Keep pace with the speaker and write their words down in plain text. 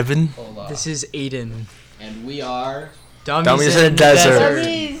Evan. This is Aiden. And we are Dummies in the desert.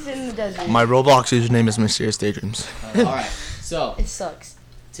 Dummies in the desert. My Roblox username is Mysterious Daydreams. Alright, so It sucks.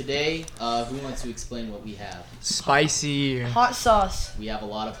 today, who wants to explain what we have? Spicy. Hot sauce. We have a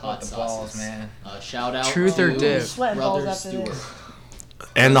lot of hot sauces. balls, man. Shout out Truth to or dip? Sweating balls Brothers after Stewart. this.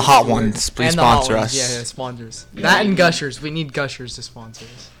 And the hot ones. Please And the hot sponsor ones. us. Yeah, sponsors. Yeah. That and Gushers. We need Gushers to sponsor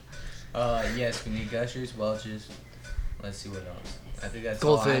us. Yes, we need Gushers, Welch's. Let's see what else. I think that's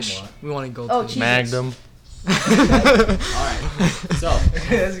Goldfish. all I want. We want a Oh, goldfish. cheese. Magnum. Alright, so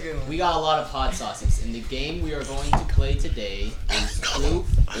That's a good one. we got a lot of hot sauces. And the game we are going to play today is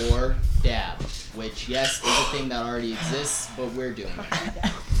Truth or Dab. Which, yes, is a thing that already exists, but we're doing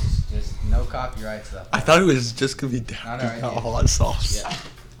it. Just no copyright stuff. I thought it was just gonna be Not down alright. hot sauce. Yeah.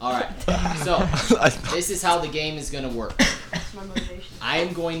 Alright, so this is how the game is going to work. That's my motivation. I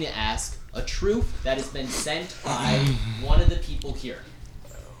am going to ask a truth that has been sent by one of the people here.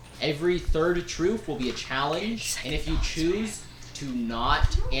 Every third truth will be a challenge, and if you choose to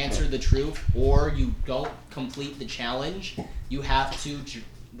not answer the truth or you don't complete the challenge, you have to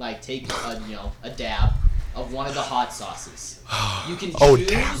take a dab of one of the hot sauces. You can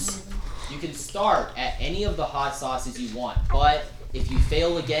choose. You can start at any of the hot sauces you want, but if you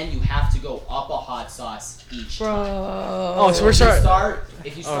fail again, you have to go up a hot sauce each time. Oh, so we're If you starting.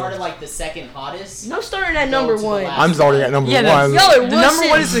 if you start at like the second hottest, No starting at go number to the one. last I'm starting at number Yeah, one. Yo, the number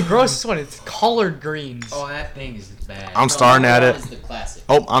one is the grossest one. It's collard greens. Oh, that thing is bad. I'm starting at Number it. one is the classic.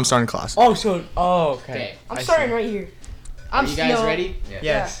 Oh, I'm starting class. Okay. Okay. I'm I starting see. right here. Are you guys ready? Yeah.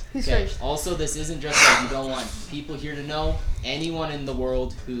 Yes. Who's Okay. first? Also, this isn't just like you don't want people here to know. Anyone in the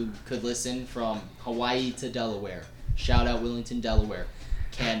world who could listen from Hawaii to Delaware, shout out Willington, Delaware,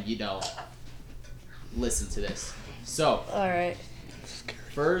 can listen to this. So All right.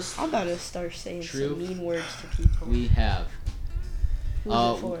 first I'm about to start saying True. some mean words to people. we have Who's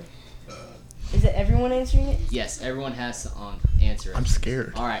it for? Is it everyone answering it? yes, everyone has to answer it. I'm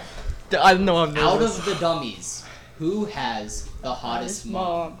scared. All right. I don't know. I'm Out nervous. of the dummies, who has the hottest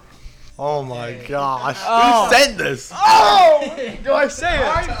mom? Oh my gosh. Oh. Who said this? Oh! Do I say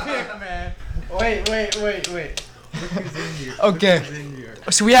it? pick, man. Wait. Look who's in here. Okay. Look who's in here.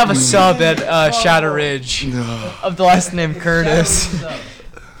 So we have a sub at Shadow Ridge No. of the last name Curtis. What's up?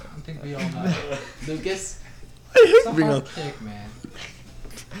 I think we all know. Lucas? I It's a hate being hard on. pick, man.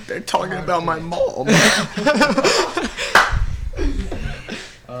 They're talking about my mom.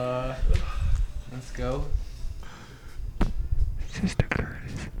 Let's go.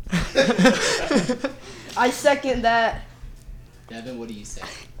 I second that. Devin, what do you say?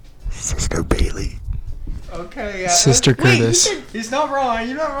 Sister Bailey. Okay. Sister Wait, you Curtis. said. He's not wrong.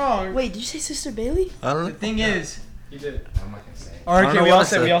 You're not wrong. Wait, did you say Sister Bailey? I don't The know. thing is, you did it. I'm not gonna say it. I don't Okay, know we what all I said.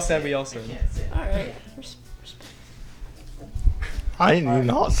 said. We all said. We all said. Can't say it. All right. I ain't even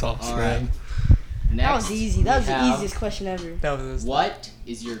hot sauce, All man. Next, That was easy. That was we the have, easiest question ever. That was. What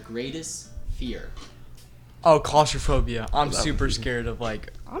is your greatest fear? Oh, claustrophobia. I'm That super was easy. scared of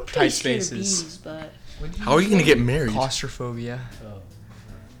like I'm pretty tight scared spaces. of bees, but What'd How are you gonna get married? claustrophobia.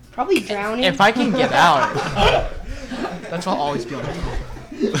 probably drowning. If I can get out, that's why I'll always be on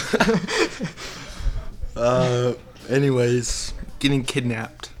top. Anyways, getting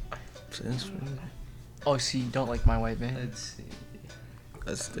kidnapped. Oh, see, you don't like my white man. Let's see.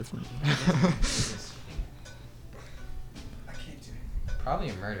 That's different. Probably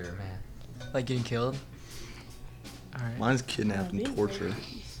a murderer, man. Like getting killed. All right. Mine's kidnapped and torture.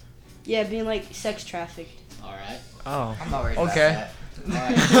 Yeah, being like sex trafficked. All right. Oh. I'm not worried Okay. All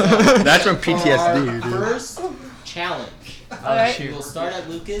right. So That's from our PTSD, dude. first challenge. Alright. We will start at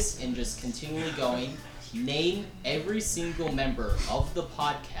Lucas and just continually going. Name every single member of the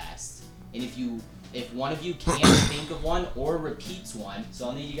podcast, and if one of you can't think of one or repeats one, so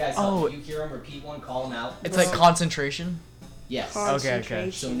I'll need you guys. Oh. If you hear them, repeat one, call them out. It's like concentration. Yes.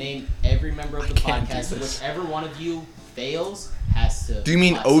 Concentration. So name every member of the can't do podcast. this. Whichever one of you fails has to. Do you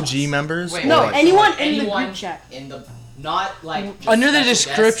mean hot OG sauce. members? Wait, or No, like- anyone in the Anyone group chat. in the not like just Under the special guests.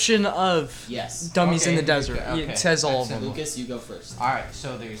 description of Yes. Dummies in Okay, the Desert, okay. it says all of That's them. Lucas, you go first. Alright,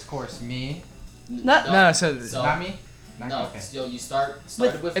 so there's, of course, me. No, so Not me? No, Okay. so you started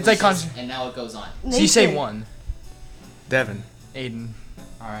with It's like Lucas, con- and now it goes on. So you say Nathan. one. Devin. Aiden.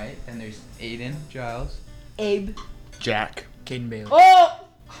 Alright, then there's Aiden, Giles. Abe. Jack. Caden Bailey. Oh!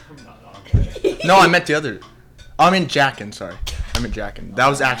 No, I meant the other. Oh, I meant Jackin, sorry. I meant Jackin. That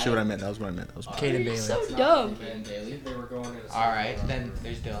was actually what I meant. That was what I meant. That was Caden Bailey. So dumb. And Bailey. Alright, then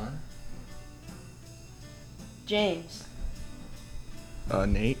there's Dylan. James.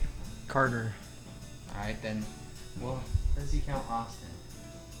 Nate. Carter. Alright, then, well, does he count Austin?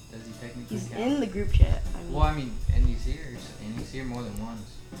 Does he technically He's count? in the group chat. I mean, Well, I mean, and he's here, and he's here more than once.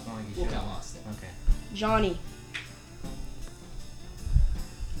 It's not like he We'll should. count Austin. Okay. Johnny.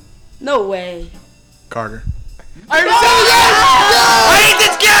 No way. Carter. I already said yes! I hate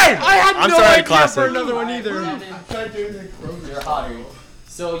this game! I had I'm no sorry, idea classic. for another one either. You're hotter.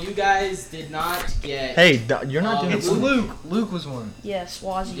 So you guys did not get. Hey, you're not doing It's it. Luke. Luke was one. Yeah, You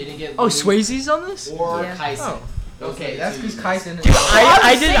Swazi. didn't get. Oh, Luke Swayze's on this? Or Yeah. Kyson. Oh. Those Okay, are the that's two because you Kyson. missed.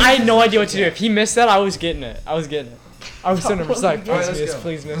 I had no idea what to do. If he missed that, I was getting it. I was getting it. I was sending him like, Alright, please let's miss, go.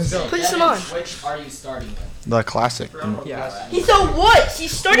 please miss. Let's go. Put Devin, some on. Which are you starting with? The classic. Yeah. He's a what?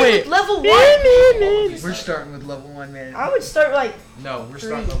 He's starting Wait. with level 1. We're starting with level 1, man. I would start like. No, we're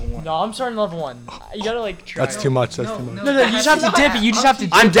starting level 1. No, I'm starting level 1. You gotta like try. That's too much. That's too much. No, you just have to dip it. You just have to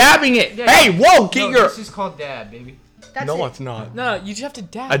dip I'm it. dabbing it. Yeah, Hey, whoa, get No, your. this is called dab, baby. That's No, it. it's not. No, you just have to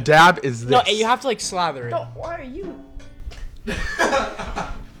dab. A dab is this. No, you have to like slather it. No, why are you?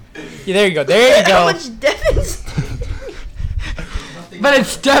 Yeah, there you go. There you How go. much Devin's? But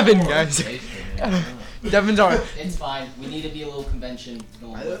it's Devin, guys. Devin's alright. It's fine. We need to be a little convention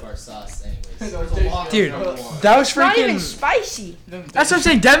going with our sauce, anyways. Dude, that was Not even freaking. spicy. That's what I'm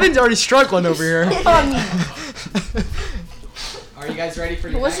saying. Devin's already struggling over here. Are you guys ready for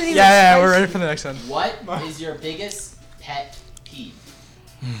your Wasn't next? even Yeah, we're spicy. ready for the next one. What is your biggest pet peeve?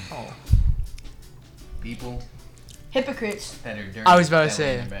 People Hypocrites. that are dirty. I was about to that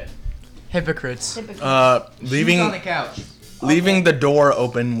say. lay in their bed. Hypocrites. Hypocrites. Shoes on the Leaving couch. leaving the door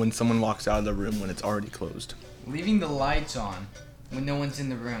open when someone walks out of the room when it's already closed. Leaving the lights on when no one's in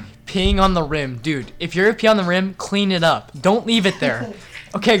the room. Peeing on the rim. Dude, if you're pee on the rim, clean it up. Don't leave it there.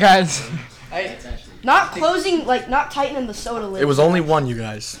 Okay, guys. That's actually. Not closing, like not tightening the soda lid. It was only one, you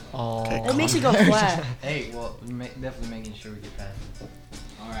guys. Oh. Okay, It makes it go flat. Hey, well, we're definitely making sure we get past it.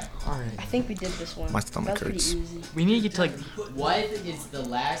 Alright. Alright. I think we did this one. My stomach That was pretty hurts. easy. We need to get to like. What is the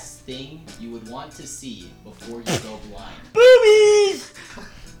last thing you would want to see before you go blind? Boobies!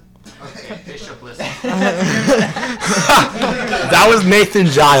 Okay, Bishop, listen. That was Nathan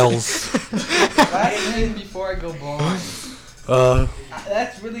Giles. Last thing before I go blind.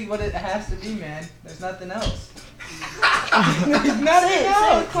 That's really what it has to be, man. There's nothing else. There's Say nothing it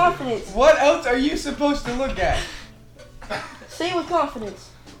else. with confidence. What else are you supposed to look at? Say it with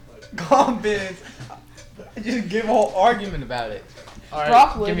confidence. Confidence. Just give a whole argument about it. Alright,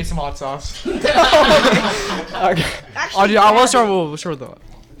 Broccoli. give me some hot sauce. Okay. Actually, I will start with the.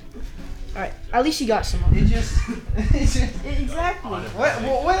 Alright, at least you got some. It just. Exactly.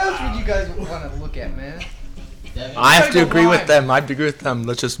 What else would you guys want to look at, man? Devin? I have to Go agree with blind. them. I have to agree with them.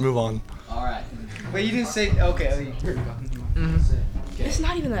 Let's just move on. Alright. Wait, you didn't say. Okay. It's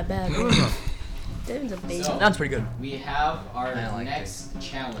not even that bad. Devin's a baby. So- That's pretty good. We have our I like next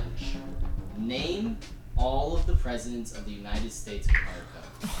challenge. Name all of the presidents of the United States of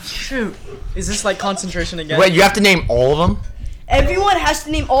America. Shoot. Is this like concentration again? Wait, you have to name all of them? Everyone has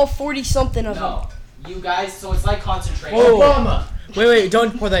to name all 40 something of them. No. You guys, so it's like concentration. Whoa. Obama. Wait,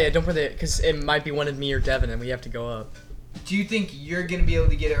 don't pour that yet. Don't pour that yet, because it might be one of me or Devin, and we have to go up. Do you think you're gonna be able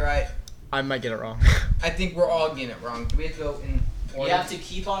to get it right? I might get it wrong. I think we're all getting it wrong. Do we have to go in We order? have to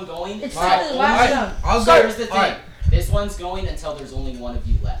keep on going. It's Alright, not the only- last Alright, one. I'll So go. here's the thing. Alright. This one's going until there's only one of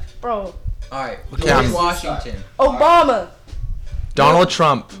you left. Bro, Alright. Okay, George I'm- Washington. Obama. Donald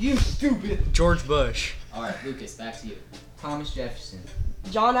Trump. You stupid. George Bush. Alright, Lucas, back to you. Thomas Jefferson.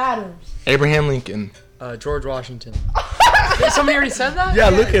 John Adams. Abraham Lincoln. George Washington. Somebody already said that? Yeah,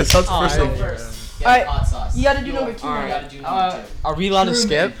 Lucas. That's the Oh, first I- Go thing. first. Get Alright, hot sauce. You gotta do number 2. You Alright. gotta do number Are we allowed to Truman.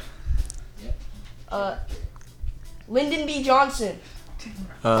 skip? Lyndon B. Johnson.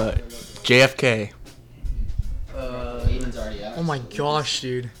 JFK. 2. Aiden's already out. Oh my gosh,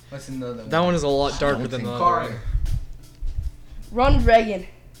 dude. What's another one? That one is a lot darker than the other. Carter. Ronald Reagan.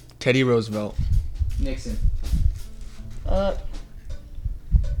 Teddy Roosevelt. Nixon.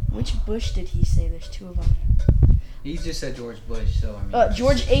 Which Bush did he say? There's 2 of them. He just said George Bush, so I mean.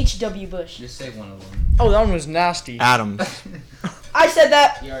 George H.W. Bush. Just say one of them. Oh, that one was nasty. Adams. I said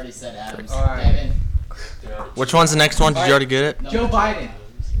that. He already said Adams. Alright. Devin. Which one's the next one? Did you already get it? No. Joe Biden.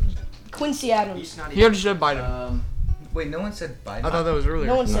 Quincy Adams. He already said Biden. Wait, no one said Biden. I thought that was earlier.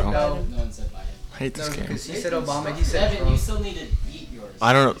 No one said No. Biden. No one said Biden. I hate No, this game. because he said Obama. He said Devin, you Trump. still need to eat yours.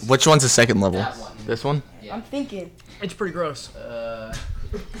 I don't know. Which one's the second level? That one. This one? Yeah. I'm thinking. It's pretty gross.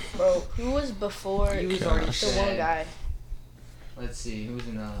 Bro, who was before He was the already one said. guy? Let's see. Who's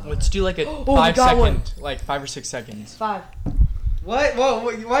in? Let's do like a Oh, 5 we got one. second, like 5 or 6 seconds. 5. What?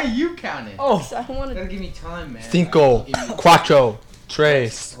 Whoa, why are you counting? Oh, So I don't want Gotta to. give me time, man. Cinco. Cuatro.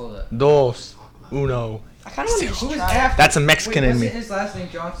 Tres. Hold up. Dos. Uno. I kind of want to Who just was try. after? That's a Mexican Wait, in me. wasn't his last name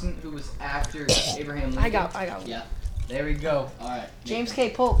Johnson? Who was after Abraham Lincoln? I got one. Yeah. There we go. All right. James K.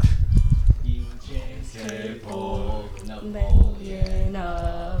 Polk. James K. Polk. Napoleon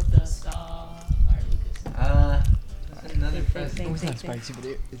of the star. All right, Lucas. That's another president. Think, It was think, not think. spicy, but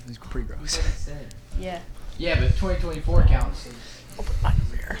it was pretty That's gross. what it said. Yeah. Yeah, but 2024 counts.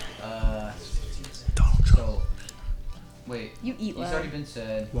 Donald Trump. So, wait. You eat He's loud. already been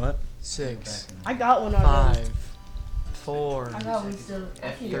said. What? 6, I got one already. 5, 4, I got one still.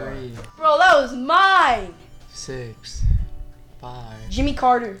 FDR. 3, Bro, that was mine. 6, 5. Jimmy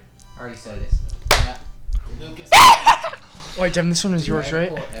Carter. I already said it. Yeah. Lucas. Wait, Devin, this one was yours,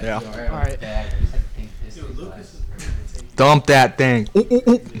 right? Yeah. Alright. Dump that thing. Ooh, ooh,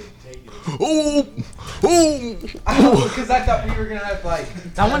 ooh. Ooh, ooh. Because I thought we were gonna have like.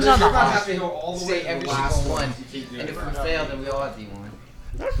 That one's not we're that gonna hard. have to go all the way every single one, and if we fail, then we all have to eat one.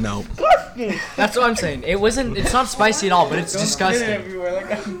 No. That's what I'm saying. It wasn't. It's not spicy at all, but it's disgusting. Everywhere,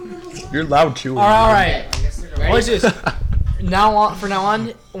 like, You're loud chewing. Alright. Ready? What's this? From now on,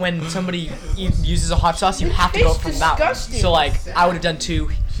 when somebody uses a hot sauce, you have to go tastes from that one. disgusting. So like, I would have done 2,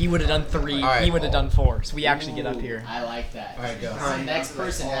 he would have done 3, Alright. he would have done 4. So we actually get up here, I like that. All right, go. So the next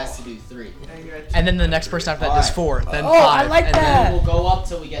person has to do 3. and then the next person after that does 4, then 5. Oh, I like and that. And we'll go up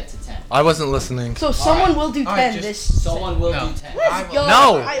till we get to 10. I wasn't listening. So someone will do 10 Alright, just- this. Someone will No. do 10. Let's go.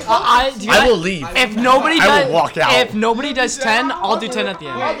 No. Then, I will leave. If nobody I will does, walk out. if nobody does 10, I'll do 10 at the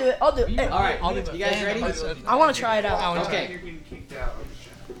I'll end. do it. I'll do it. All right. I'll do You guys ready? I want to try it out. Okay.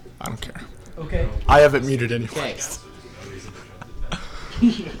 I don't care. Okay. I haven't muted anyone. Okay. This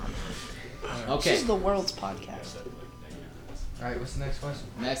Okay. is the world's podcast. All right. What's the next question?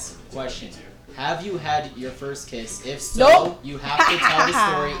 Next question. Have you had your first kiss? If so, Nope. you have to tell the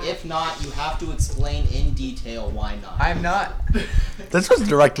story. If not, you have to explain in detail why not. I'm not. This was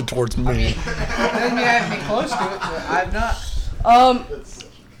directed towards me. Doesn't mean I have to be close to it, but I'm not.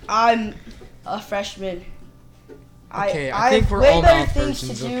 I'm a freshman. Okay, I have think we're way all better mouth things to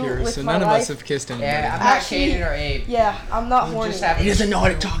virgins up do here, with so my none of life. us have kissed anybody. Yeah, I'm not Actually- Kaden or Abe. Yeah, I'm not You horny. just have He doesn't know how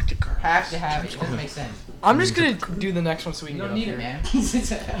to talk to girls. Have to have it. It doesn't make sense. I'm just gonna do the next one so we You can don't get need up it,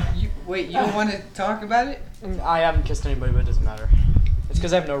 here. man. Wait, you don't want to talk about it? I haven't kissed anybody, but it doesn't matter. It's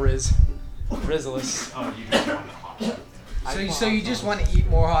because I have no riz. Rizless. So you just want to eat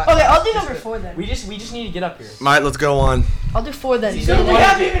more hot? Okay, I'll do number 4 then. We just need to get up here. Alright, let's go on. I'll do 4 then. See, So they we wanna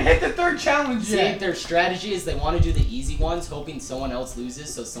haven't do- even hit the third challenge See, yet. their strategy is they want to do the easy ones, hoping someone else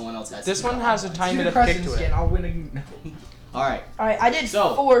loses, so someone else has This to. one has a Do tiny the bit of kick president's to skin. it. I'll win again. All right. Alright, I did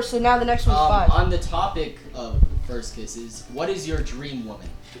So, 4, so now the next one's 5. On the topic of first kisses, what is your dream woman?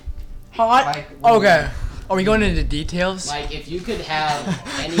 Hot. Like, Okay. Are we going into details? Like, if you could have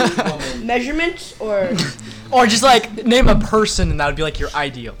any woman. Measurements or. Or just like name a person and that would be like your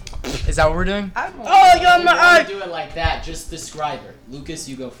ideal. Is that what we're doing? I don't Oh, know. you got You my don't eye. do it like that. Just describe her. Lucas,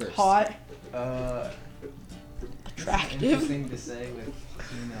 you go first. Hot. Attractive. Attractive. Thing to say with,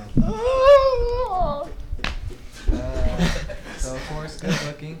 you know. So of course, good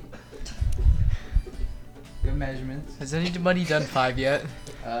looking. Good measurements. Has anybody done 5 yet?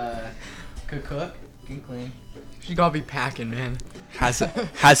 Could cook. Can clean. She gotta be packing, man. Has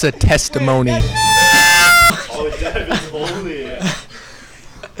a testimony. Oh, Devin's only.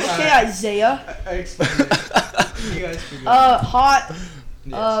 Okay, Isaiah. I explained it. You guys figure Hot.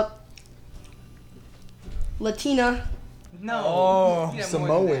 Yes. Latina. No. Oh, You got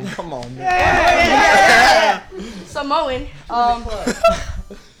more than that. Come on. Samoan.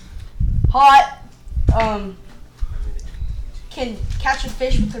 Hot. Can catch a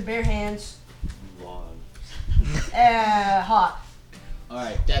fish with her bare hands. Hot. All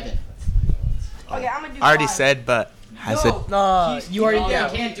right, Devin. Okay, I'm gonna do I already 5. said, but has No. it? no, He's- you already. Oh, Yeah.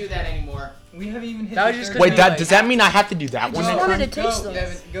 you can't do that anymore. We haven't even hit That was the just third gonna Wait, be that like- does that mean I have to do that one? just next wanted time? to taste Go, them.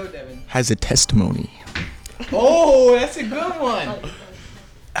 Devin. Go, Devin. Has a testimony. Oh, that's a good one.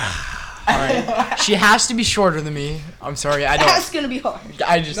 Alright. She has to be shorter than me. I'm sorry, I That's don't. gonna be hard.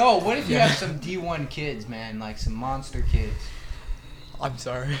 I just. No, what if you Yeah. have some D1 kids, man? Like some monster kids. I'm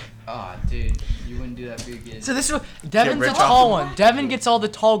sorry. Oh, dude. You wouldn't do that for your kids. So this is what Devin's rich a off tall the- one. Devin gets all the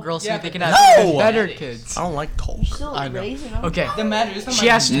tall girls so Yeah, they can but have no! better kids. I don't like tall. You're still I know. raising them. Okay. Doesn't matter. It's not She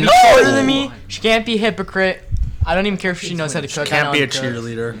my- has to be No! shorter than me. She can't be a hypocrite. I don't even care if she knows how to cook. I Can't know be how a to cook.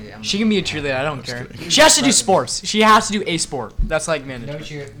 cheerleader. Yeah, I'm- She can be a cheerleader. I don't care. She has to do sports. She has to do a sport. That's like No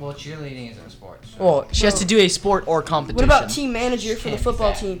mandatory. well, cheerleading isn't a sport. So. Well, she has to do a sport or What competition. about team manager for the Can't be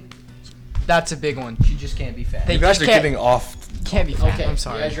football fat. team? That's a big one. She just can't be fat. They You guys just are can't- getting off. Can't be fat. Okay, I'm you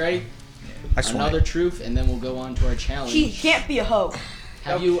sorry. guys ready? I swear. Another truth, and then we'll go on to our challenge. She can't be a hoe.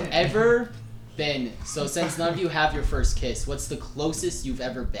 Have you Okay. ever been? So since none of you have your first kiss, what's the closest you've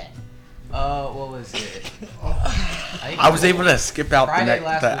ever been? What was it? I was able to skip out Friday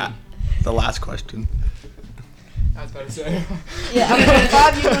last the last question. I was about to say. Yeah, I'm going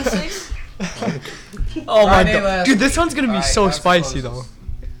 5, you going 6? Oh my Friday god. left. Dude, this one's gonna be Alright, so that's spicy closest.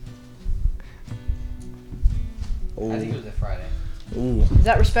 though. I think it was a Friday. Ooh. Is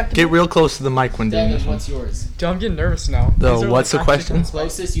that respectable? Get real close to the mic when doing Devin, this one. what's yours? Dude, I'm getting nervous now. So, These are, what's the actually question?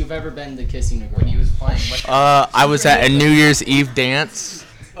 Closest you've ever been to kissing a girl. When he was playing. What I was at a New Year's Eve dance,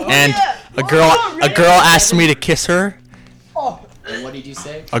 and yeah. a girl asked me to kiss her. And what did you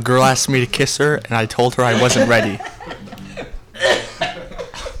say? A girl asked me to kiss her, and I told her I wasn't ready.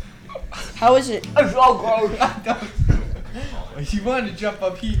 How is it? It's so gross. You wanted to jump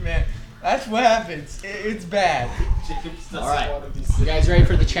up heat, man. That's what happens. It's bad. All right. You guys ready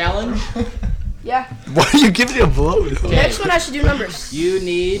for the challenge? Yeah. Why are you giving me a blow? Okay. Next one I should do numbers. You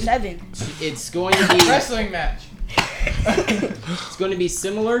need. 7. It's going to be. Wrestling match. It's going to be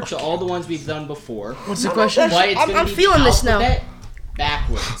similar to all the ones we've done before. What's the question? But it's I'm going to be feeling the this now. alphabet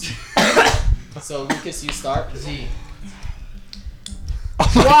backwards. So Lucas, you start. Z.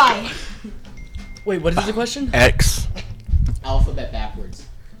 Why? Wait, what is the question? X. Alphabet backwards.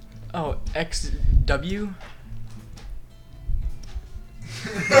 Oh, XW?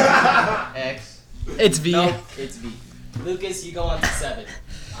 X. It's V. No, it's V. Lucas, you go on to 7.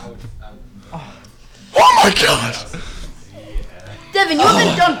 Oh my god! Devin, you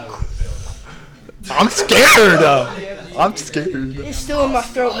haven't done. I'm scared. I'm scared. It's still in my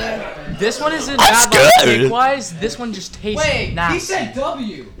throat, man. This one isn't I'm bad like scared. cake-wise. This one just tastes Wait, nasty. he said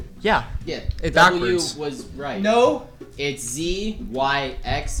W. Yeah. Yeah, It's W backwards. was right. No. It's Z, Y,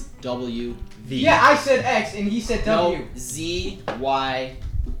 X, W, V. Yeah, I said X and he said W. No, Z, Y,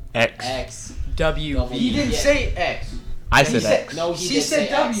 X. X, W. W. He didn't Yeah. say X. I He said said- X. No, he She did said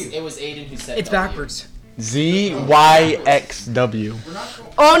say X. W. It was Aiden who said It's W. backwards. Z Y X W.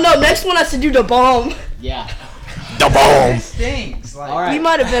 Oh no, next one has to do the bomb. Yeah. The bomb. It stinks. Like, All right. We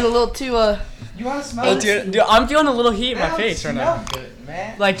might have been a little too You want to smell Oh, it? dude, I'm feeling a little heat in That my don't face right smell now. good,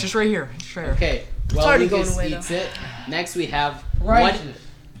 man. Like, just right here. Just right here. Okay. Well, already Lucas going away, eats though. it. Next we have Racist.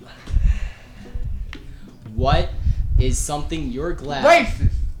 what is something you're glad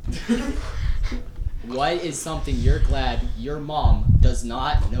Racist. What is something you're glad your mom does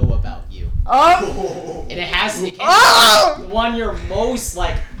not know about you? And it has to be one you're most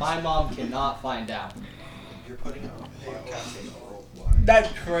like, my mom cannot find out.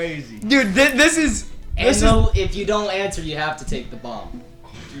 That's crazy. Dude, this is. And so if you don't answer, you have to take the bomb.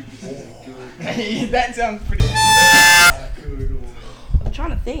 That sounds pretty. I'm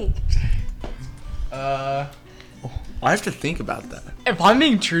trying to think. I have to think about that. If I'm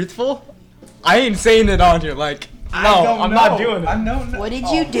being truthful, I ain't saying it on here. Like, I no, don't I'm know. not doing it. I don't know. What did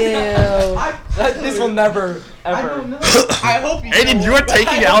you do? This will never, ever. I don't know. I hope you. Aiden, you are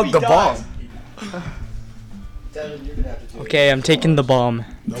taking out the bomb. Okay, I'm taking the bomb.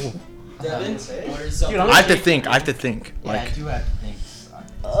 Devin, what is something? I have to think. I have to think. Yeah, I Like, do have to think.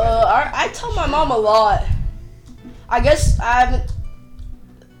 I tell my mom a lot. I guess I haven't.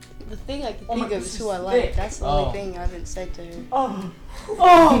 The thing I can Oh my think of God, is this who I is like. thick. That's the Oh. only thing I haven't said to her.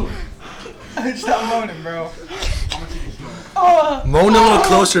 Stop moaning, bro. moan a little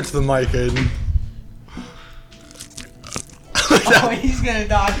closer to the mic, Aiden. Oh, he's gonna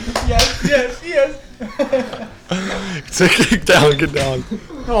die. Yes. So get down, get down.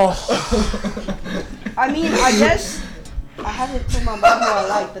 I mean, I guess I haven't told my mom who I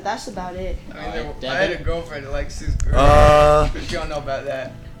like, but that's about it. Alright, I had a girlfriend that likes his girl. But you don't know about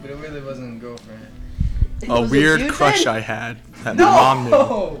that. But it really wasn't a girlfriend. A Was it weird you crush then? I had that my mom knew.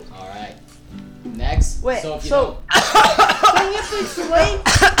 All right. Next. Wait, So if you so can we have to explain?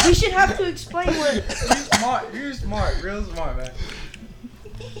 We should have to explain what. You're smart. You're smart. Real smart, man.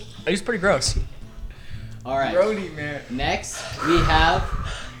 He's pretty gross. all right. Brody, man. Next we have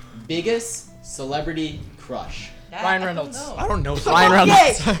biggest celebrity crush. Ryan Reynolds. I don't know. Ryan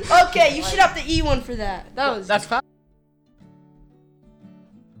Okay, Reynolds. okay, you should have to eat one for that. That was. That's fine.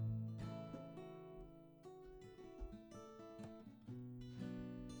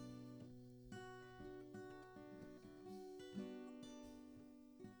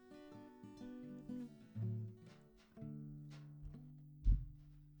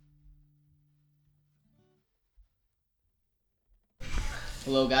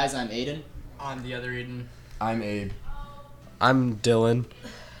 Hello guys, I'm Aiden. On the other Eden. I'm Abe. I'm Dylan.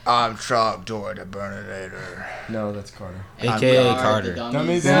 I'm Chuck Door the Burninator. No, that's Carter. And AKA we are the Carter.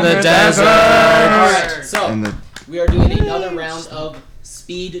 Dummies. In the desert. Alright, so In the we are doing another round of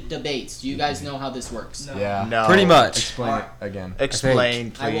speed debates. Do you guys know how this works? yeah. No. Pretty much. Explain it again.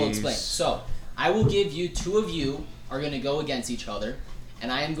 Explain, please. I will explain. So, I will give you, two of you are going to go against each other,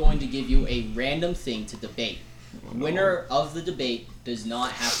 and I am going to give you a random thing to debate. Winner of the debate does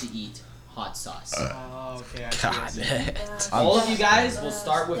not have to eat hot sauce. Oh, okay. All of you guys will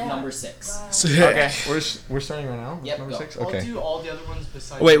start with number 6. Okay. We're starting right now. Yep, Number go. 6. I'll Okay. do all the other ones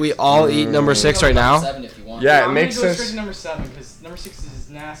besides. Wait, we all eat number 6 right Number now? 7 if you want. Yeah, it I'm makes gonna go straight us. to number 7 because number 6 is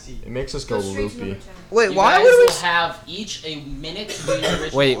nasty. It makes us go loopy. Wait, You why guys would will have each a minute to do your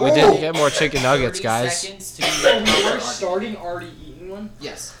ritual. Wait, we didn't get more chicken nuggets, 30 guys. seconds to do your We power are argument. starting already eating one.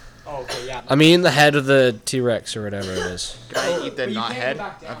 Yes. Oh, okay, yeah. I'm eating the head of the T-Rex or whatever it is. Can I eat the But you not can't head go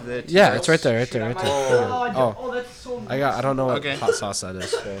back down. of the? Yeah, it's right there, right Shit, there, I right might- there. Oh, that's so. I don't know what Okay. hot sauce that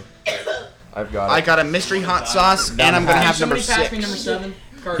is. Okay. I've got it. I got a mystery hot sauce, and I'm gonna have number Somebody pass me 6. number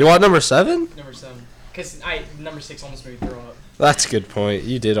 7. You want number 7? Number 7. Because number 6 almost made me throw up. That's a good point.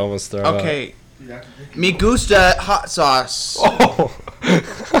 You did almost throw up. Okay. Me gusta hot sauce. Oh.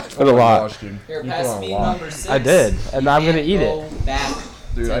 That's been a Oh my lot. gosh, dude. Here, You pass put on me a lot. number 6. I did, and I'm gonna And eat it. go back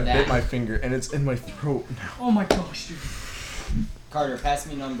Dude, to I that. bit my finger and it's in my throat now. Oh my gosh, dude. Carter, pass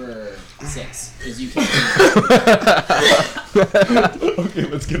me number 6. Because you can't. Okay,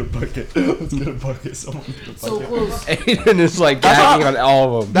 let's get a bucket. Let's get a bucket. Someone get a bucket. So close. Aiden is like gagging on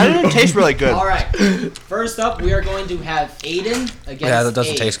all of them. That didn't taste really good. Alright. First up, we are going to have Aiden against Yeah, that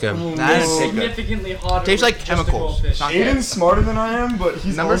doesn't Abe. taste good. That didn't taste good. Significantly hotter. Tastes like with just a chemicals. goldfish. Not good. Aiden's smarter than I am, but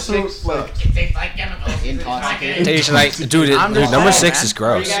he's Number also 6 like. Intoxicated. Tastes like, dude, I'm just number saying, 6 man. is Are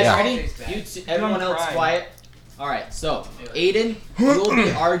gross. you guys Yeah. ready? Everyone I'm else crying. quiet. Alright, so Aiden, you'll be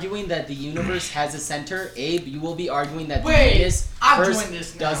arguing that the universe has a center. Abe, you will be arguing that the Wait, Venus I'll first join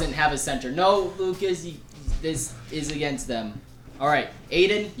this now. doesn't have a center. No, Lucas, this is against them. Alright,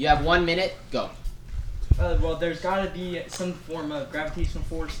 Aiden, you have 1 minute. Go. Well, there's got to be some form of gravitational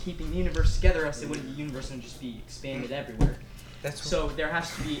force keeping the universe together, else it wouldn't be universe and just be expanded everywhere. So there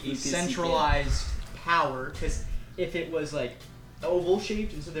has to be a Lucas, centralized power, because if it was like oval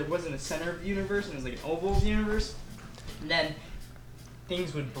shaped and so there wasn't a center of the universe and it was like an oval of the universe, then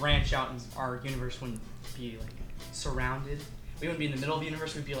things would branch out and our universe wouldn't be like surrounded. We wouldn't be in the middle of the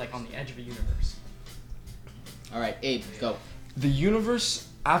universe, we'd be like on the edge of a universe. Alright, Abe, go. The universe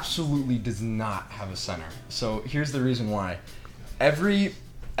absolutely does not have a center. So here's the reason why.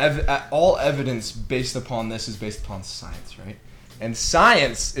 All evidence based upon this is based upon science, right? And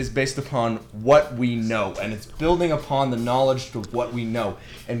science is based upon what we know, and it's building upon the knowledge of what we know.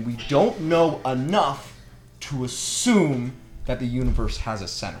 And we don't know enough to assume that the universe has a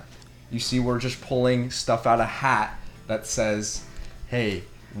center. You see, we're just pulling stuff out of a hat that says, hey,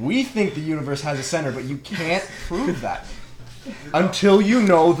 we think the universe has a center, but you can't prove that until you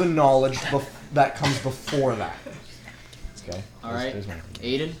know the knowledge that comes before that. Okay? Alright, There's one.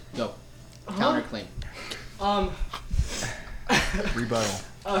 Aiden, go. Counterclaim.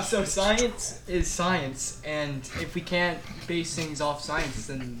 Rebuttal. So science is science, and if we can't base things off science,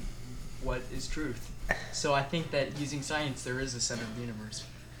 then what is truth? So I think that using science, there is a center of the universe.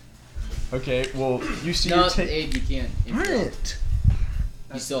 Okay, well, you see No, your take. Abe, you can't. What?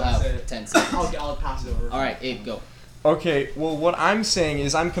 You still That's have it. 10 seconds. I'll pass it over. Alright, Abe, go. Okay, well, what I'm saying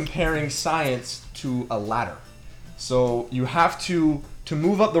is I'm comparing science to a ladder. So you have to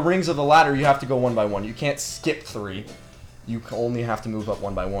move up the rings of the ladder, you have to go one by one. You can't skip 3. You only have to move up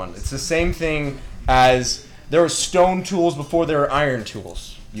one by one. It's the same thing as there were stone tools before there were iron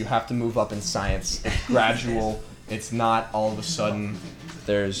tools. You have to move up in science. It's gradual. It's not all of a sudden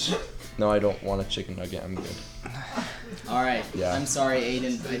there's... No, I don't want a chicken nugget. I'm good. Alright, Yeah. I'm sorry,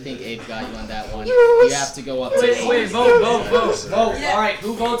 Aiden. I think Abe got you on that one. You have to go up to Abe. Wait, vote. Vote. Alright,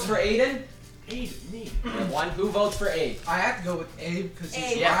 who votes for Aiden? Abe, me. One. Who votes for Abe? I have to go with Abe because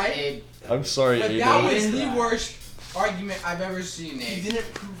he's Yeah, right. Abe. I'm sorry, But Aiden. that was Aiden. the worst argument I've ever seen, He Abe.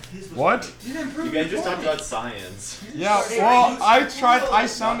 didn't prove his was What? right. You didn't prove You guys your just talked point. about science. Yeah, Hey, well, you- I tried. I Not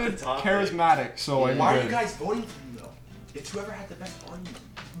sounded the topic. charismatic, so I'm Why are good. you guys voting for him though? It's whoever had the best argument.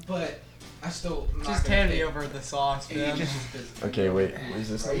 But I still I'm not Just gonna hand me pick- over the sauce, Abe man. just- Okay, wait. What is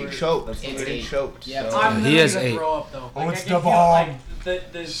this? He choked. It's He Abe. choked. Yeah. so- I'm He literally is gonna 8. throw up though. Oh, it's I can the feel, bomb.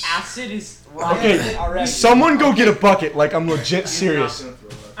 like, the acid is Okay, rising already. someone go get a bucket. Like I'm legit serious.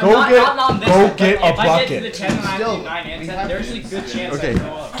 I'm Go not- get- not on this go one, but get a if I get to bucket. the 10 and I have to Still, do 9 and we 10, have there's to- a good chance Okay. I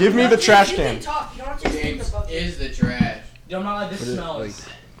throw up. Give me the trash You can. can talk. You don't have to take the bucket. Is the trash. Yo, I'm not allowed to What is it, smell like- it.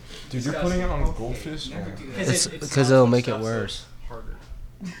 Dude, you're putting it on goldfish. Never do that. It's it because smells it'll like make it stuff, so worse. it's harder.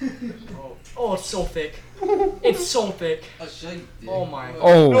 Oh, it's so thick. It's so thick. I'll show you. Oh my.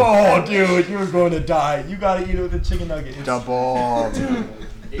 Oh. Oh, dude, you're going to die. You gotta eat it with a chicken nugget. It's- Double.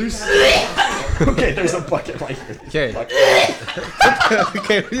 There's okay, there's a bucket right here. Okay.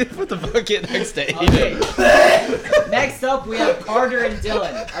 Okay, we put the bucket next to Okay. Aiden. Next up, we have Carter and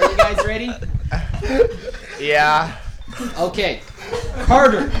Dylan. Are you guys ready? Yeah. Okay.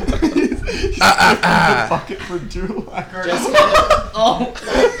 Carter. The bucket for Drew. Just kind of, oh.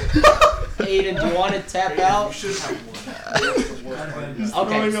 Aiden, do you want to tap out? should have one.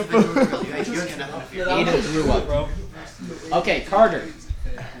 Okay. Aiden threw up. Okay, Carter.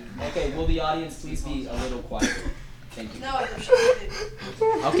 Okay, will the audience please be a little quiet? Thank you. No, I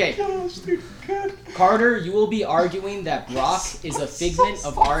should. Okay. Carter, you will be arguing that Brock is a figment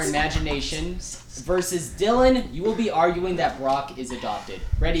of our imagination versus Dylan, you will be arguing that Brock is adopted.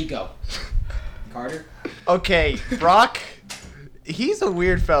 Ready, go. Carter? Okay, Brock, he's a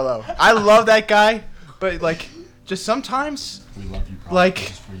weird fellow. I love that guy, but like, just sometimes, We love you, Brock. like, This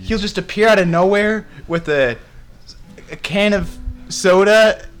is for you. he'll just appear out of nowhere with a can of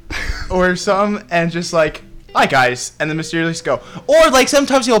soda or something, and just like, hi guys, and then mysteriously go. Or like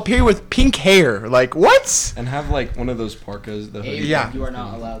sometimes he'll appear with pink hair. Like what? And have like one of those parkas. The Aiden, Yeah. you are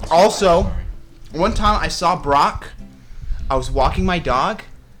not allowed to. Also, one time I saw Brock. I was walking my dog.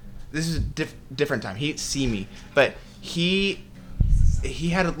 This is a different time. He didn't see me, but he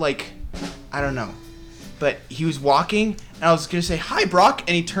had like, I don't know, but he was walking, and I was gonna say hi, Brock,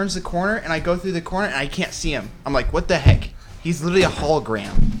 and he turns the corner, and I go through the corner, and I can't see him. I'm like, what the heck? He's literally a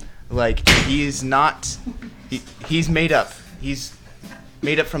hologram. Like he's not. He's made up. He's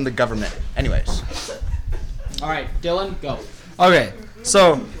made up from the government. Anyways. All right, Dylan, go. Okay,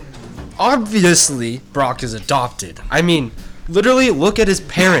 so obviously Brock is adopted. I mean, literally look at his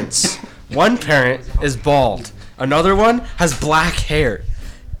parents. One parent is bald, another one has black hair,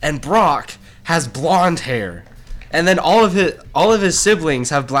 and Brock has blonde hair. And then all of his siblings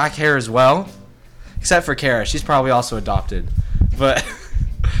have black hair as well, except for Kara. She's probably also adopted. But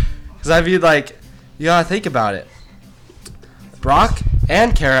cuz I mean, like, you got to think about it. Brock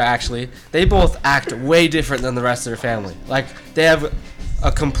and Kara, actually, they both act way different than the rest of their family. Like, they have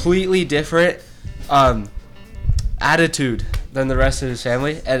a completely different attitude than the rest of his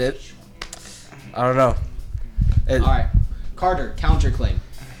family, and I don't know. All right, Carter, counterclaim.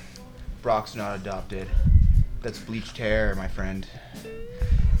 Brock's not adopted. That's bleached hair, my friend.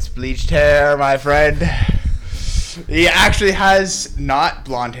 It's bleached hair, my friend. He actually has not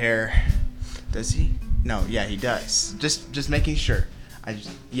blonde hair. Does he? No, yeah, he does. Just making sure.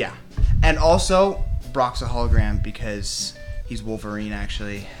 Yeah. And also, Brock's a hologram because he's Wolverine,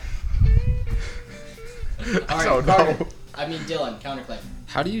 actually. All right, don't Carter. know. I mean, Dylan, counterclaim.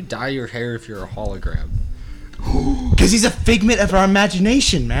 How do you dye your hair if you're a hologram? Because he's a figment of our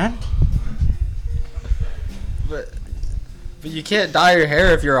imagination, man. But you can't dye your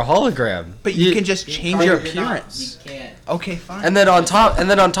hair if you're a hologram. But you can just change Carter, your you're not- appearance. You can't. Okay, fine. And then on top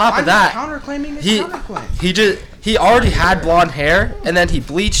of that, counterclaiming his he counterclaim. he already had blonde hair, and then he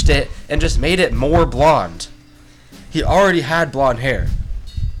bleached it and just made it more blonde. He already had blonde hair.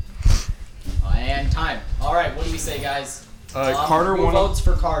 And time. All right, what do we say, guys? Carter who won. votes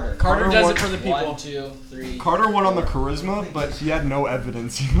for Carter? Carter Carter does won- it for the people. 1, 2, 3. Carter won on the charisma, but he had no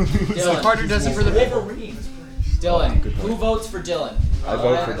evidence. Dylan. Carter does it for the people. Dylan. Who votes for Dylan? I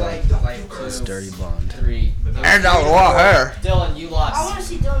vote for Dylan. Dylan. It's dirty blonde. 3. And a lot of hair. Dylan, you I lost. want to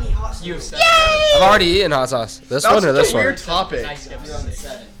see Dylan eat hot sauce. You have said I've already eaten hot sauce. This one or this one? weird topic. You're on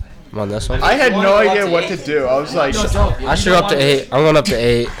 7. I'm on this one. I had no Wanna go idea up to what 8? to do. I was like, I should go up to 8. I'm going up to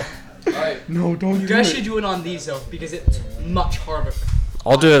 8. All right. no, don't You do guys it. should do it on these though, because it's much harder.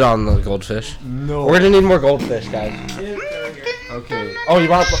 I'll do it on the goldfish. No. We're gonna need more goldfish, guys. Okay. Oh, you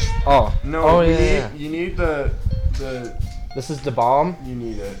want? Oh, No. Oh you yeah. Need, you need the. This is the bomb. You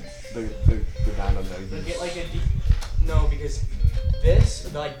need it. The dino nuggies. Get like a deep. No, because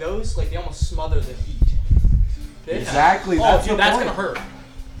this, like those, like they almost smother the heat. This, Exactly. Oh, That's dude, the that's point. gonna hurt.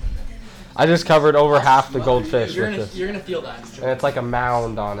 I just covered over half the goldfish You're with gonna, this, you're gonna feel that. and it's like a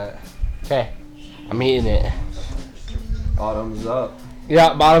mound on it. Okay, I'm eating it. Bottoms up.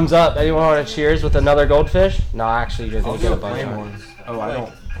 Yeah, bottoms up. Anyone want to cheers with another goldfish? No, actually, you're gonna get a bunch of them. Oh, I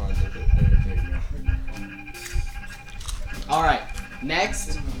don't. All right.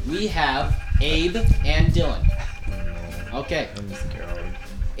 Next, we have Abe and Dylan. Okay.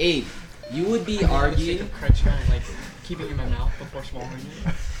 Abe, you would be arguing. Crunch kind of like keeping it in my mouth before swallowing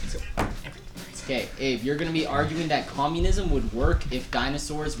it. So, Okay, Abe, you're gonna be arguing that communism would work if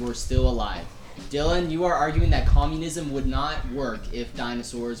dinosaurs were still alive. Dylan, you are arguing that communism would not work if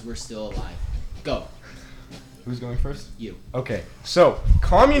dinosaurs were still alive. Go. Who's going first? You. Okay, so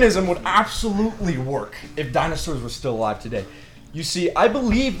communism would absolutely work if dinosaurs were still alive today. You see, I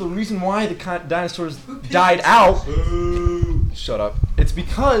believe the reason why the dinosaurs died out. Shut up. It's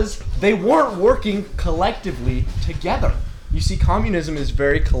because they weren't working collectively together. You see, communism is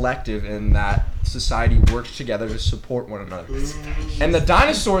very collective in that society works together to support one another. And the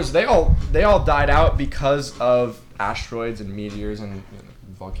dinosaurs, they all died out because of asteroids and meteors and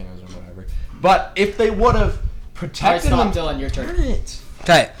volcanoes and whatever. But if they would have All right, protected stop, them, Dylan. Your turn. Darn it.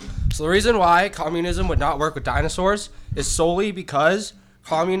 Okay, So the reason why communism would not work with dinosaurs is solely because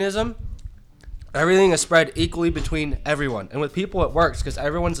communism, everything is spread equally between everyone. And with people it works because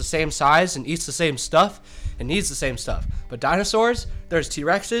everyone's the same size and eats the same stuff and needs the same stuff. But dinosaurs, there's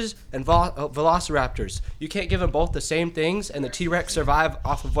T-Rexes and velociraptors. You can't give them both the same things, and the T-Rex survive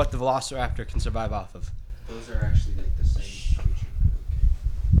off of what the velociraptor can survive off of. Those are actually like the same creature.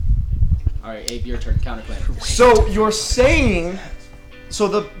 All right, Abe, your turn. Counterclaim. So you're saying, so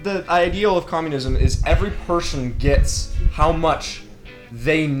the ideal of communism is every person gets how much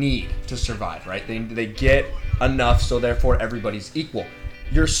they need to survive, right? They get enough, so therefore everybody's equal.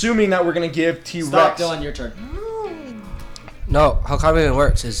 You're assuming that we're gonna give T-Rex. Stop, Dylan. Your turn. No, how communism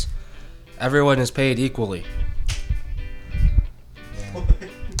works is everyone is paid equally.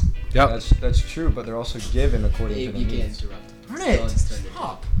 Yep. That's true, but they're also given according to Abe, the you can't needs. interrupt. Darn it. Dylan's turn.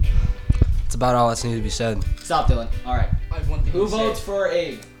 Stop. That's about all that's needed to be said. Stop, Dylan. All right. I have one thing Who to say. votes for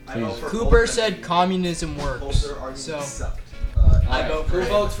Abe? I vote for Cooper both said men. communism Both works. their arguments So sucked. All I right, vote Who for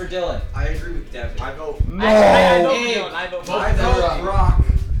votes for Dylan? I agree with Devin. I vote. I vote Abe. Dylan. I vote I Dylan. vote Brock.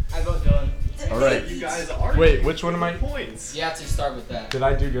 I vote Dylan. All right. You guys are. Wait, which one am I? Points. You have to start with that. Did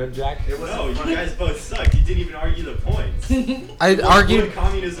I do good, Jack? It was No, you guys both suck. You didn't even argue the points. I Would argued.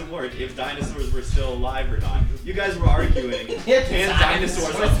 communism work if dinosaurs were still alive or not? You guys were arguing, can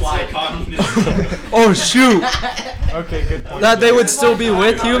dinosaurs apply communism? Oh shoot! Okay, good point. That they would still be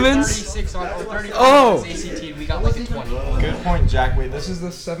with humans. 36 on 30 Oh. on ACT. We got like a 20. Good point, Jack. Wait, this is the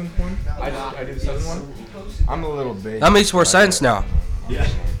 7th one? I do the 7th one? I'm a little big. That makes more sense now. Yeah.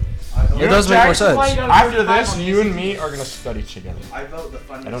 It does make more sense. After this, you and me are gonna study together. I vote the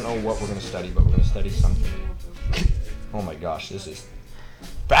funniest. I don't know what we're gonna study, but we're gonna study something. Oh my gosh, this is All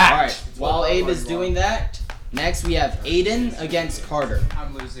right. fact. While Abe is doing that, next we have Aiden against Carter.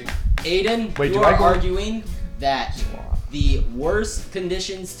 I'm losing. Aiden, Wait, you do I are go- arguing that the worst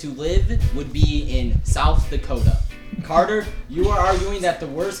conditions to live would be in South Dakota. Carter, you are arguing that the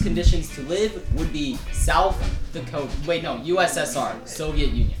worst conditions to live would be South Dakota. Wait, no, USSR, Soviet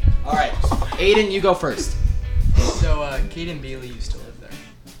Union. All right, Aiden, you go first. So, Caden Bailey used to live there.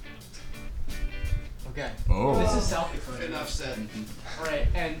 Okay. Oh. This is South Dakota. Enough said. Alright,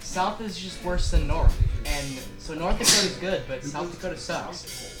 and South is just worse than North. And so North Dakota is good, but South Dakota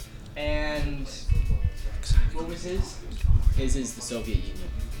sucks. And what was his? His is the Soviet Union.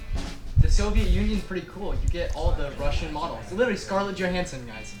 The Soviet Union's pretty cool. You get all the Russian models. Literally Scarlett Johansson,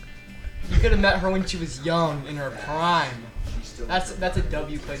 guys. You could have met her when she was young, in her prime. That's a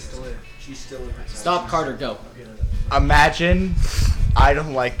W place to live. She's still in her. Stop, Carter, go. Imagine I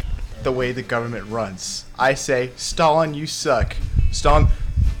don't like the way the government runs. I say, Stalin, you suck. Stalin,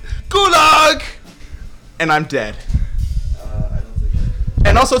 Gulag! And I'm dead. I don't think.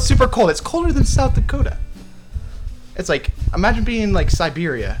 And also, it's super cold. It's colder than South Dakota. It's like, imagine being in, like,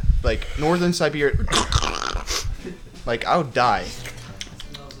 Siberia. Like, northern Siberia. Like, I would die.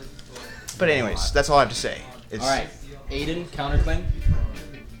 But anyways, that's all I have to say. It's, All right, Aiden, counterclaim.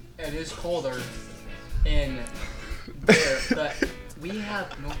 It is colder in there, but we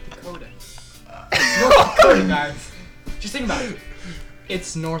have North Dakota. North Dakota, guys. Just think about it.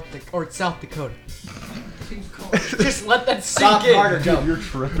 It's it's South Dakota. Just let that sink Stop, in. Carter, go. You're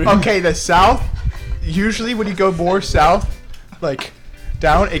tripping. Okay, the South, usually when you go more south, like,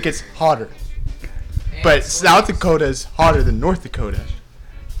 down, it gets hotter. But South Dakota is hotter than North Dakota.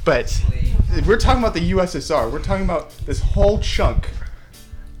 But if we're talking about the USSR. We're talking about this whole chunk.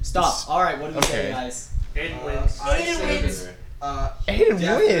 Stop. All right, what do we say, Okay. guys? Aiden wins. Aiden wins. Aiden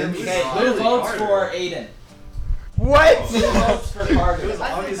Definitely. wins. Okay, who votes for Aiden? What? Who votes for Carter? It was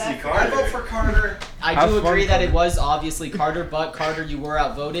obviously I Carter. vote for Carter. I Have do fun, agree that Carter. it was obviously Carter, but Carter, you were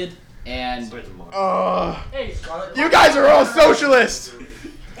outvoted, and Hey, You guys are all socialists.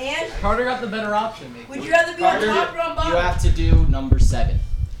 And Carter got the better option. would you rather be on Carter, top or on you bottom? have to do number 7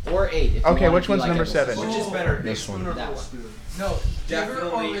 or 8. If you Okay, want which to be one's like number everyone. 7? Which is better? Big This one. spoon or That little one. spoon? No,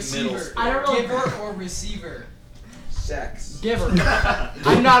 Definitely middle spoon. I don't know. Giver or receiver. Sex. Giver.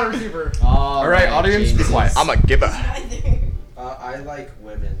 I'm not a receiver. All Alright, audience, be Jesus. quiet. I'm a giver. Neither. I like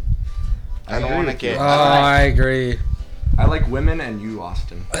women. I don't want to get. Oh, I agree. I like women and you,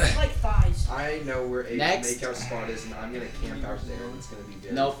 Austin. I like thighs. I know where Abe's Next. makeout spot is, and I'm gonna camp out there, and it's gonna be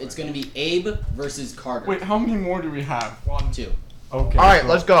very Nope, fun. it's gonna be Abe versus Carter. Wait, how many more do we have? 2. Okay. Alright,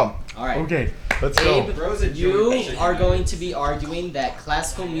 let's go. All right. Okay, let's go. Abe, Bros and you Joey. are going to be arguing that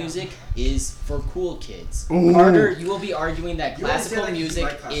classical music is for cool kids. Ooh. Carter, you will be arguing that You always say classical that 'cause you music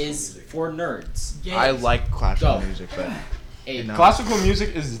like classical is music. for nerds. I like classical Go. music, but Abe. No. Classical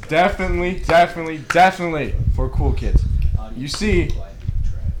music is definitely for cool kids. You see,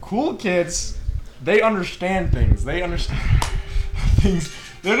 cool kids, they understand things. They understand things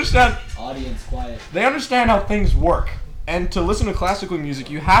They understand. Audience, quiet. They understand how things work. And to listen to classical music,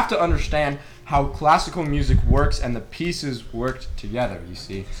 you have to understand how classical music works and the pieces worked together, you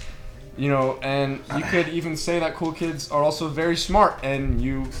see. You know, and you could even say that cool kids are also very smart, and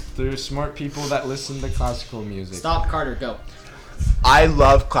there's smart people that listen to classical music. Stop, Carter, go. I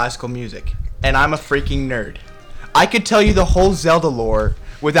love classical music, and I'm a freaking nerd. I could tell you the whole Zelda lore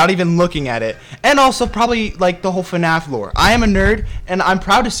without even looking at it, and also probably like the whole FNAF lore. I am a nerd, and I'm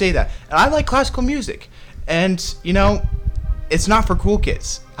proud to say that. And I like classical music, and you know, it's not for cool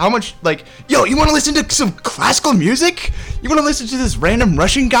kids. How much, like, yo, you want to listen to some classical music? You want to listen to this random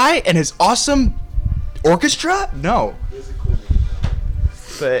Russian guy and his awesome orchestra? No.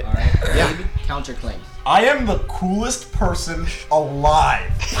 But, Alright, yeah. Counterclaim. I am the coolest person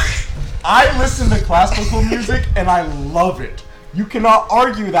alive. I listen to classical music and I love it. You cannot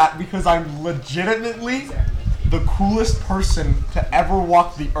argue that because I'm legitimately the coolest person to ever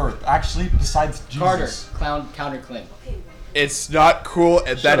walk the earth. Actually, besides Jesus. Carter, counterclaim. It's not cool,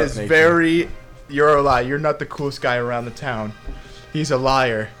 and that up, is Nathan. very... You're a liar. You're not the coolest guy around the town. He's a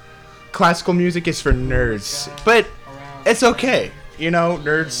liar. Classical music is for nerds. But it's okay. You know,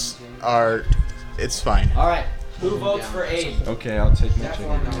 nerds are... It's fine. Alright, who votes for Abe? Okay, I'll take my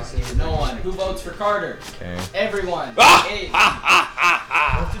chicken. No one. Who votes for Carter? Okay. Everyone. Abe.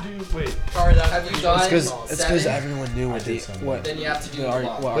 What to do? Wait. Carter, Have you done It's because seven? everyone knew what what. Then you have to do What the are,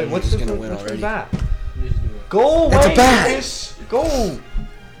 block. what argument is gonna win already. Go away! It's a bat. Lucas. Go!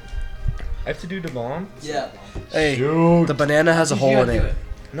 I have to do the bomb? Yeah. Hey, Shoot. the banana has a hole in it.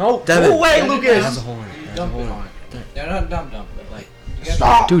 No, Devin. go away, It has a Lucas! hole in it. It has a Dump hole it in on it. it. No, not dump, but like. You gotta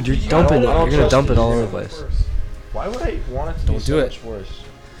Stop! Dude, you're dumping. I don't You're gonna trust dump it you. all over the place. Why would I want it to Don't be do so it. much worse?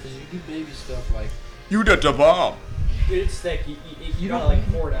 Cause you do baby stuff like. You did the bomb. Dude, it's thick. You gotta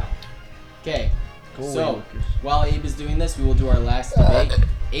like pour it out. Okay. Go away, So, Lucas. while Abe is doing this, we will do our last debate.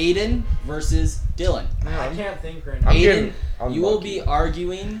 Aiden versus Dylan. I can't think right now. I'm Aiden, getting you will unlucky. be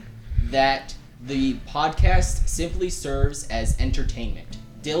arguing that the podcast simply serves as entertainment.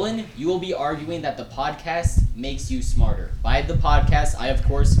 Dylan, you will be arguing that the podcast makes you smarter. By the podcast, I of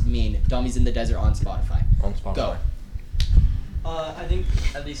course mean Dummies in the Desert on Spotify. On Spotify. Go. I think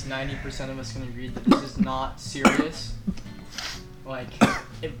at least 90% of us can agree that this is not serious. Like,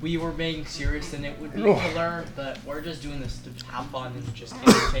 if we were being serious, then it would be to learn, but we're just doing this to have fun and just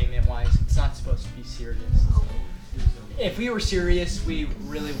entertainment-wise. It's not supposed to be serious. If we were serious, we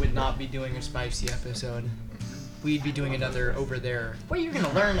really would not be doing a spicy episode. We'd be doing another over there, where you're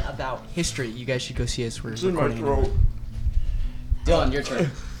gonna learn about history. You guys should go see us. We're recording it. Dylan, your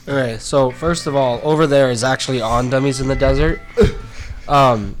turn. Okay, so first of all, over there is actually on Dummies in the Desert,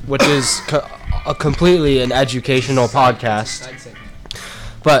 which is a completely an educational podcast.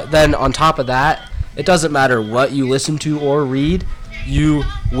 But then on top of that, it doesn't matter what you listen to or read, you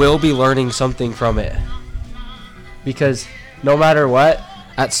will be learning something from it. Because no matter what,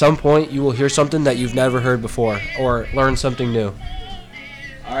 at some point you will hear something that you've never heard before or learn something new.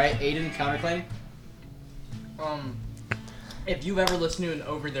 Alright, Aiden, counterclaim. If you've ever listened to an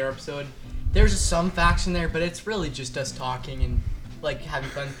Over There episode, there's some facts in there, but it's really just us talking and like having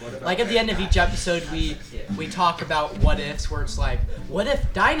fun. Like at the end of each episode, we talk about what ifs, where it's like, what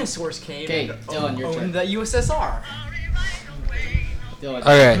if dinosaurs came Okay, and Dylan, your turn. owned the USSR? Dylan.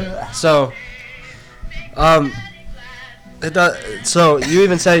 Okay, so so you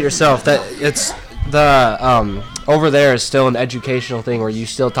even said it yourself that it's the over there is still an educational thing where you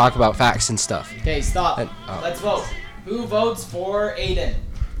still talk about facts and stuff. Okay, stop. And- Let's vote. Who votes for Aiden?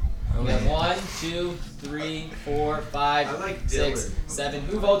 We have 1, 2, 3, 4, 5, I like 6, Dylan. 7.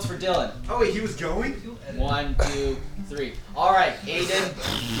 Who votes for Dylan? Oh wait, he was going? 1, 2, 3. Alright,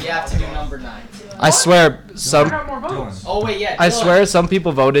 Aiden, you have to do number 9. I swear some Oh, wait, yeah. I Dylan. swear some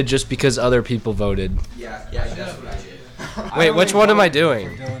people voted just because other people voted. Yeah, that's what I did. Wait, which one am I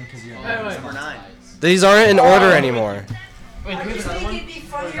doing? Number 9. These aren't in order anymore. Wait, do we have another one?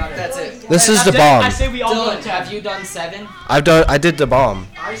 That's it. This is the I bomb. say we all Dylan, vote 10. have you done 7? I did the bomb.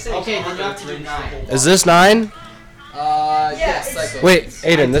 Okay, then you have to do 9. Is this 9? Yes, psycho. Wait,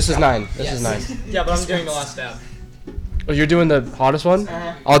 Aiden, this is 9. This is 9. Yeah, but I'm doing the last step. Oh, you're doing the hottest one?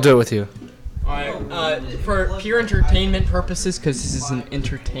 Uh-huh. I'll do it with you. Alright, for pure entertainment purposes, because this is an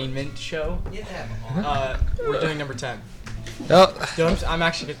entertainment show, we're doing number 10. Oh, Dude, I'm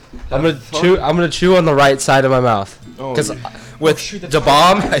actually I'm gonna chew on the right side of my mouth. Cause with the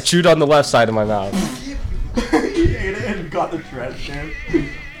bomb, I chewed on the left side of my mouth. He ate it and got the trash can.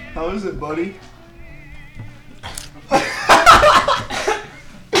 How is it, buddy?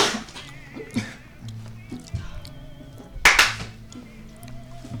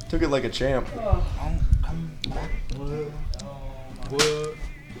 Took it like a champ.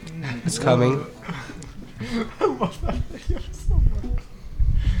 It's coming. I love that video so much.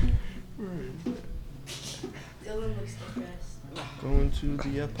 Dylan looks the best. Going to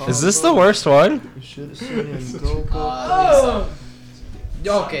the Apollo. Is this the worst one? You should have seen him go. Oh!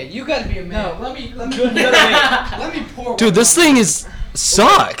 Okay, you gotta be a man. No, let me pour. Dude, this thing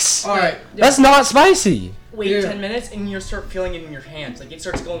sucks. All right. That's not spicy. Wait Here. 10 minutes and you'll start feeling it in your hands. Like it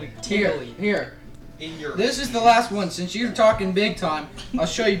starts going tingly. Here. In your. This is the last one. Since you're talking big time, I'll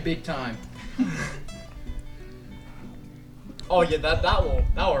show you big time. Oh yeah, that'll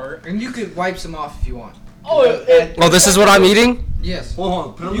hurt. And you could wipe some off if you want. Oh, Oh, this is what I'm eating? Yes. Hold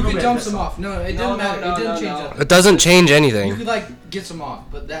on. Put a You little could bit dump of this some on. off. No, it No, doesn't matter. no, It doesn't no, change no. nothing. It doesn't change You anything. could like get some off,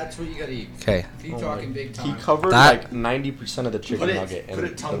 but that's what you gotta eat. Okay. If you're talking big He time. covered That- like 90% of the chicken nugget in Put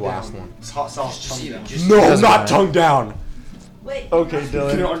the it tongue last down. one. It's hot sauce. Just tongue eat down. it. Just No, Doesn't not matter. tongue down. Wait. Okay, Get it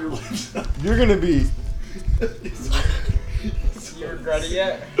Dylan. on your lips. You're gonna be. You regret it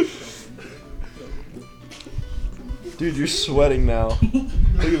yet? Dude, you're sweating now. Look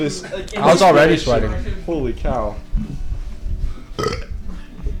at this. Like, I was already sweating. Holy cow.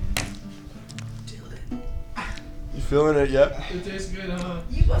 You feeling it yet? It tastes good, huh?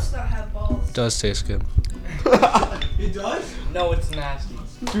 You must not have balls. It does taste good. It does? No, it's nasty.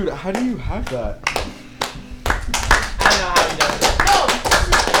 Dude, how do you have that? I don't know how he does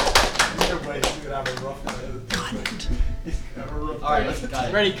it. Either way, he's gonna have a rough night. All right, got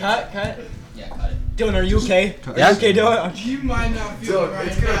it. Ready? Cut. Yeah, cut it. Dylan, are you okay? Yeah. Are you okay, Dylan? You might not feel it right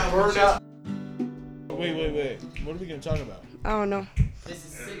It's gonna now. burn out. Wait. What are we gonna talk about? I don't know. This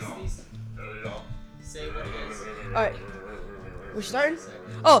is 60s. Say what it is. All right. We're starting.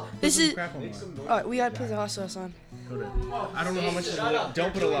 Oh, this Put some is. crap on mine. All right, we gotta put the hot sauce on. I don't know how much is Shut it. up, Don't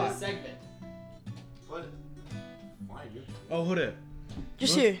you're put a doing lot. segment. Oh, hold it.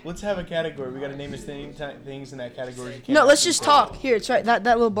 Just here. Let's have a category. We gotta name this things in that category. You can't No, let's do just that. talk. Here, it's right. That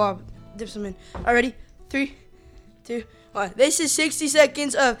little blob. Dip some in. All right, ready? 3, 2, 1. This is 60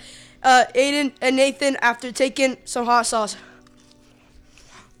 seconds of Aiden and Nathan after taking some hot sauce.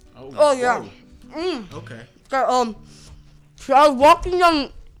 Oh yeah. Okay. Got, so I was walking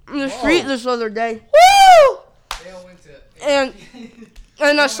down the street this other day. Woo! And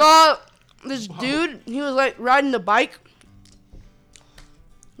I saw this dude. He was like riding the bike,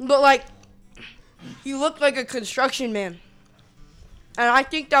 but like he looked like a construction man, and I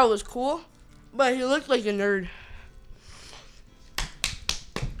think that was cool. But he looked like a nerd.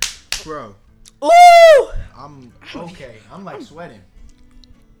 Bro, Ooh! I'm okay. I'm like sweating.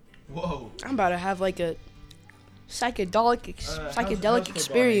 Whoa. I'm about to have like a psychedelic How's psychedelic football,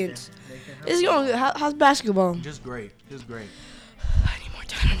 experience. Nathan? It's going. How's basketball? Just great. Just great. I need more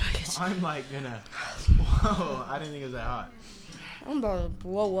dino nuggets. I'm like gonna. Whoa! I didn't think it was that hot. I'm about to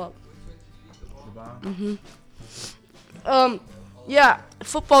blow up. The bomb. Yeah,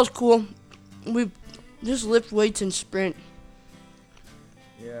 football's cool. We just lift weights and sprint.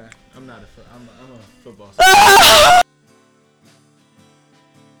 Yeah, I'm not I'm a football. Star.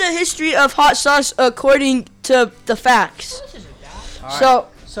 The history of hot sauce according to the facts. Alright.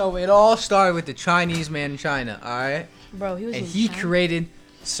 So it all started with the Chinese man in China, alright? Bro, he was And in he China. created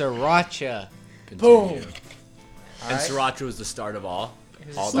sriracha. Boom. Alright? And sriracha was the start of all.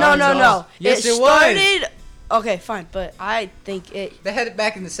 All No, no, no. Yes, it was. started. Okay, fine, but I think it. They had it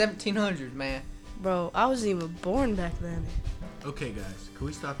back in the 1700s, man. Bro, I wasn't even born back then. Okay, guys, can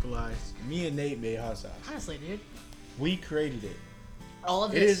we stop the lies? Me and Nate made hot sauce. Honestly, dude. We created it. All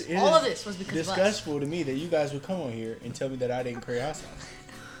of It this. is- it all is of this was because of us. Disgustful to me that you guys would come on here and tell me that I didn't create hot sauce.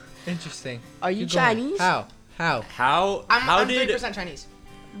 Interesting. Are you Keep going. Chinese? How? How I'm did 3% Chinese.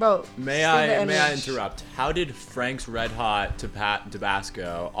 Bro, may say I the may I N-word. interrupt? How did Frank's Red Hot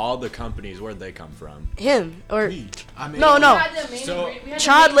Tabasco, all the companies, where'd they come from? Him or Me. I mean, no, no. So- We had the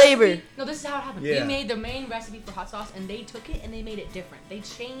Child main labor. recipe. No, this is how it happened. Yeah. We made the main recipe for hot sauce, and they took it and they made it different. They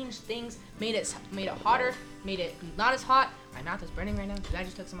changed things, made it hotter, made it not as hot. My mouth is burning right now because I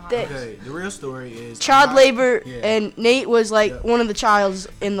just took some hot They- sauce. Okay, the real story is Child I- labor, yeah. and Nate was like Yeah. one of the childs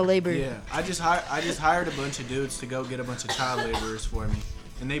in the labor. Yeah, I just hired a bunch of dudes to go get a bunch of child laborers for me,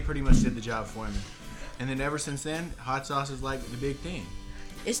 and they pretty much did the job for me. And then ever since then, hot sauce is like the big thing.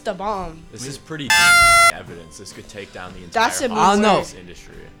 It's the bomb. This is pretty evidence. This could take down the entire That's a hot mean sauce word.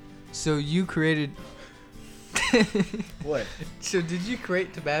 industry. So you created. What? So did you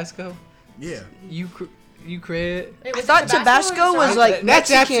create Tabasco? Yeah. You created. Wait, I was it thought Tabasco or was sorry? like That's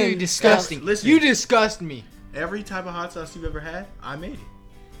Mexican absolutely disgusting. stuff. Listen. You disgust me. Every type of hot sauce you've ever had, I made it.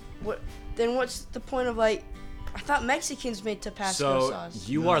 What? Then what's the point of like? I thought Mexicans made Tabasco So sauce.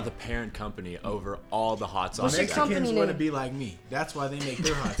 you are the parent company over all the hot What's sauces. the ever. company Mexicans want to name? be like me. That's why they make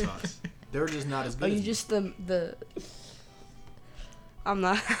their hot sauce. They're just not as Are good. you as me. just the I'm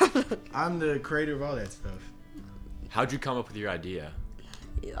not. I'm the creator of all that stuff. How'd you come up with your idea?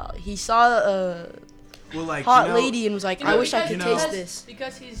 He saw a Well, like hot you know, lady and was like, I wish I could taste this.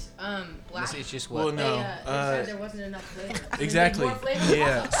 Because he's black. It's just Well, what. no. They said there wasn't enough flavor. Exactly. More flavor?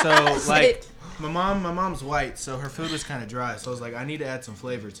 Yeah. So like, my mom's white, so her food was kind of dry. So I was like, I need to add some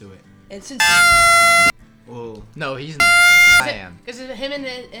flavor to it. And since Well, No, he's. I am. Because him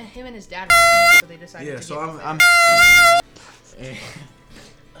and his dad. So they decided. yeah. to So give him I'm. flavor.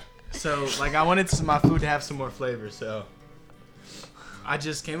 So like, I wanted my food to have some more flavor. So I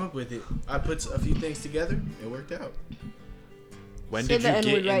just came up with it. I put a few things together. It worked out. When Say did the you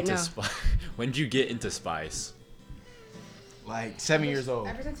N-word get right into now. spice? When did you get into spice? Like 7 years old.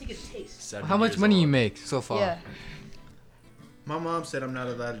 Ever since he could taste. 7 How much years money old. you make so far? yeah, My mom said I'm not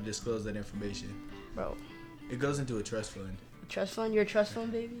allowed to disclose that information. bro. It goes into a trust fund. Trust fund? You're a trust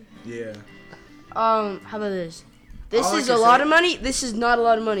fund baby? Yeah. How about this? This All I is can a lot say- of money. This is not a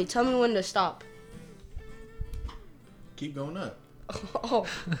lot of money. Tell me when to stop. Keep going up. Oh,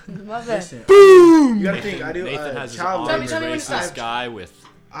 my bad. Listen, boom. You gotta think. I do. Nathan has his child arm labor. Tell me when race to this stop. guy with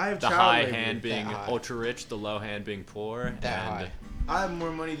I have the child high labor. hand being That high. ultra rich, the low hand being poor, That and high. I have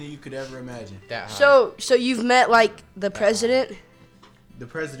more money than you could ever imagine. That high. So you've met like the president? The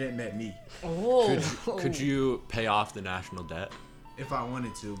president met me. Oh. could you pay off the national debt? If I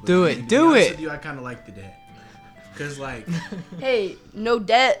wanted to. But Do I it, mean, to do be honest it. With you, I kind of like the debt. Cause like, Hey, no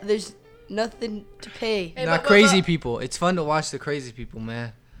debt. There's nothing to pay. Hey, Not but- crazy people. It's fun to watch the crazy people,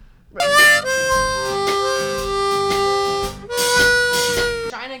 man.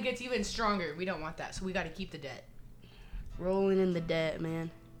 China gets even stronger. We don't want that, so we got to keep the debt. Rolling in the debt, man.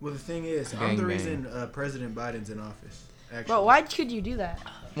 well, the thing is, I'm Bang, the bang. reason President Biden's in office. Actually. Bro, why could you do that?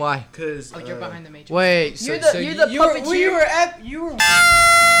 Why? Cause Oh, you're behind the matrix. Wait, so, You're the- so you're the you were, puppeteer? you were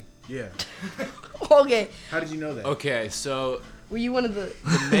Yeah. Okay, How did you know that? Okay, so were you one of the?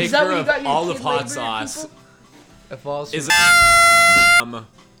 the Is that maker where you of got your all of kid hot labor sauce people? a false is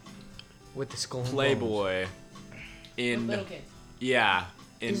with the skull and bones. Playboy in Little kid. yeah.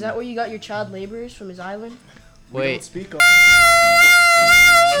 In, Is that where you got your child laborers from his island? We Wait, don't speak on.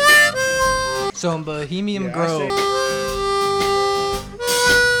 so in Bohemian Yeah, I Grove. say-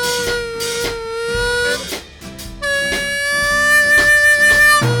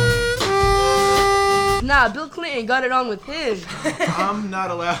 Nah, Bill Clinton got it on with him. I'm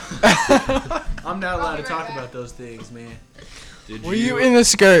not allowed. I'm not allowed to talk about those things, man. did Were you in the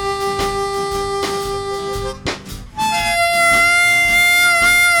skirt?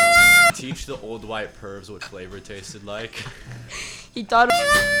 teach the old white pervs what flavor tasted like? He thought.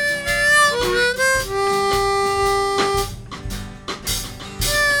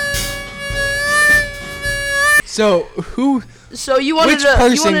 So who? So you wanted Which to?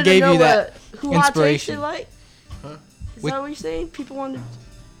 person you wanted gave to know you that who hot inspiration? tasted like? Huh? Is Which- that what you're saying? People wanted.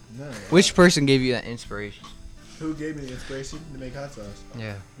 No. Which person gave you that inspiration? Who gave me the inspiration to make hot sauce?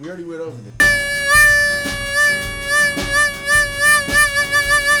 Yeah. We already went over this.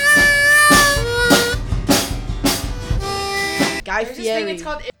 Guy There's this thing. Fieri. It's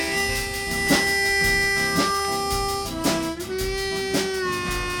called.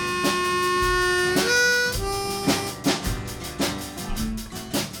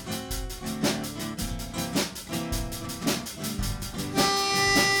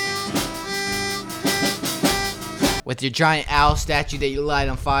 With your giant owl statue that you light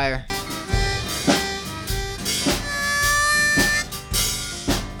on fire.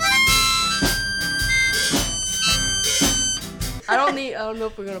 I don't know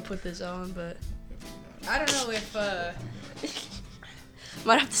if we're gonna put this on, but I don't know if.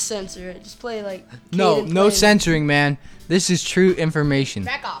 might have to censor it. Just play like. No, Caden no playing- censoring, man. This is true information.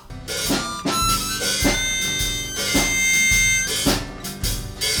 Back off.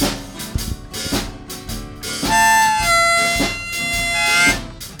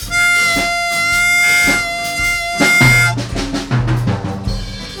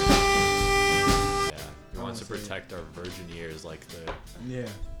 Yeah, he wants to protect our virgin ears like the Yeah.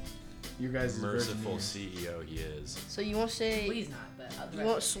 You guys is merciful virgin CEO he is. So you won't say. Please not, but I'll You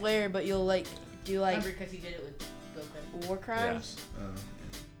won't swear, but you'll like do like because he did it with Bill Clinton. war crimes. ears.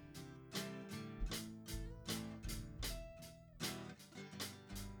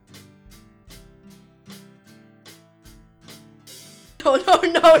 No, no,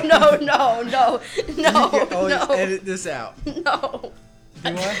 no, no, no, no, no, always no, edit this out. no,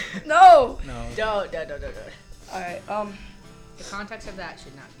 Do what? no. No. No. All right. The context of that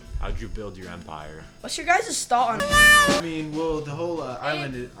should not be. How'd you build your empire? What's your guys' thought on? I mean, well, the whole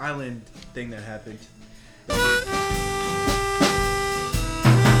island thing that happened.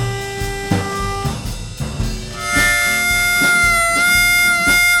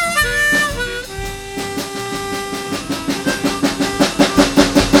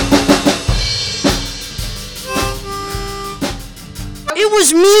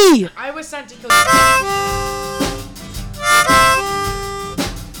 was me. I was sent to kill.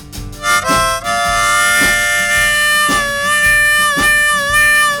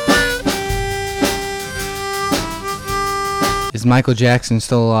 Is Michael Jackson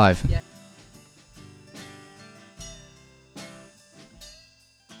still alive? Yeah.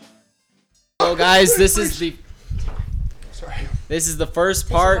 So guys, this is the first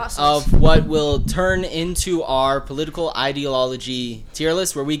part of what will turn into our political ideology tier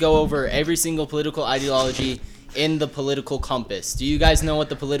list, where we go over every single political ideology in the political compass. Do you guys know what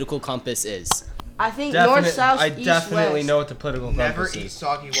the political compass is? I think north, south, I east, definitely west. know what the political Never compass eat is.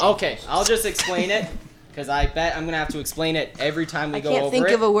 soggy waffles. Okay, I'll just explain it, because I bet I'm going to have to explain it every time we I go can't over think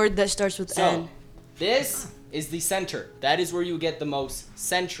it. of a word that starts with So, N. this is the center. That is where you get the most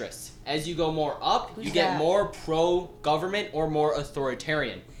centrist. As you go more up, Who's you get that? more pro-government or more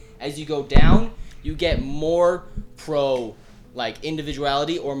authoritarian. As you go down, you get more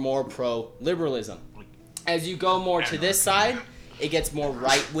individuality or more pro-liberalism. As you go more to this side, it gets more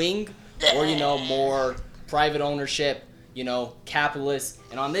right-wing or, more private ownership, capitalist.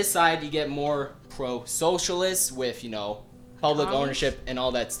 And on this side, you get more pro-socialist with, public ownership and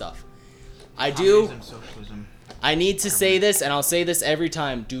all that stuff. I need to say this, and I'll say this every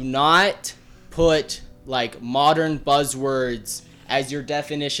time. Do not put modern buzzwords as your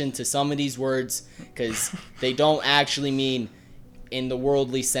definition to some of these words, because they don't actually mean, in the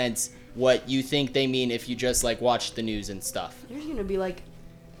worldly sense, what you think they mean if you just watch the news and stuff. There's gonna be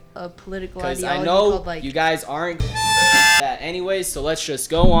a political Because ideology I know called you guys aren't that anyways, so let's just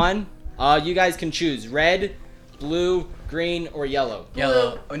go on. You guys can choose red, blue, green, or yellow.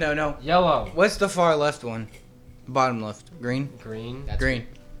 Yellow. Oh, no. Yellow. What's the far left one? Bottom left. Green? Green. That's Green.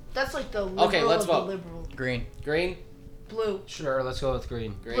 That's like the liberal Okay, let's of the vote. liberal. Green. Green, Blue. Sure, let's go with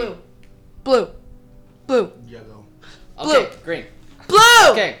green. green. Blue. Blue. Blue. Yellow. Okay, green. Blue.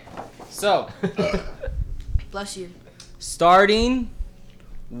 Okay, so Bless you. starting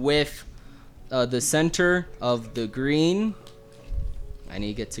with the center of the green. I need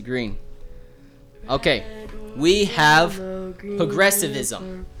to get to green. Okay, we have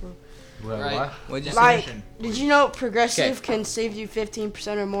progressivism. Right. What? What'd you say? Mike, did you know progressive can save you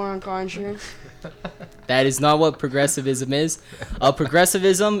 15% or more on car insurance? That is not what progressivism is.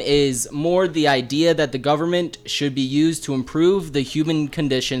 Progressivism is more the idea that the government should be used to improve the human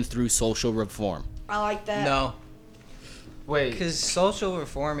condition through social reform. I like that. No. Wait. Because social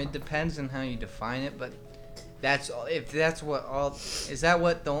reform, it depends on how you define it, but is that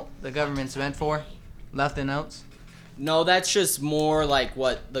what the government's meant for? Nothing else? No, that's just more like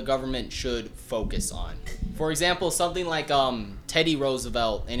what the government should focus on. For example, something like Teddy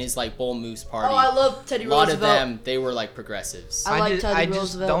Roosevelt and his Bull Moose Party. Oh, I love Teddy A lot Roosevelt. of them, they were progressives. I just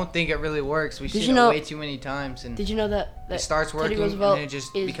Roosevelt. don't think it really works. We've Did seen you it know- way too many times, and Did you know that it starts Teddy working and Roosevelt then it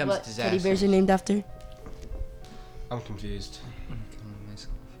just is becomes what disaster. Teddy bears are named after? I'm confused.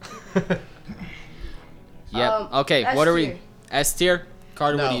 Yep. Okay, what are we? S-tier. S tier?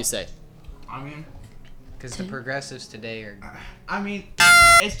 Carter, what No. do you say? I mean, Because the progressives today are.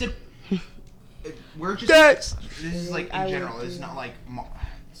 it's we're just. Yes. This is in I general. would It's do not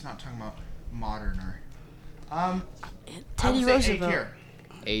it's not talking about modern or. Teddy I would say A Roosevelt. tier.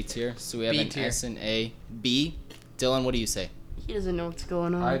 A tier. So we have B an tier. S and A. B. Dylan, what do you say? He doesn't know what's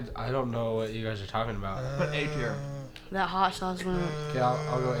going on. I don't know what you guys are talking about. Put A tier. That hot sauce went up. Okay,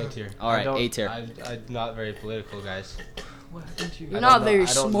 I'll go A tier. All right, I don't- A tier. I'm not very political, guys. You're not very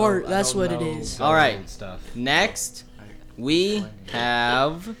smart. That's what it is. All right. Government Stuff. Next, we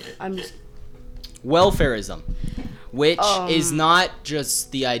have I'm just. welfarism, which is Um. not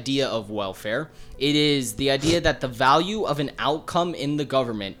just the idea of welfare. It is the idea that the value of an outcome in the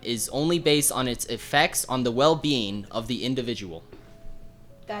government is only based on its effects on the well-being of the individual.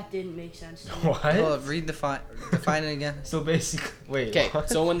 That didn't make sense. To me. What? Well, define it again. So basically, wait. Okay, what?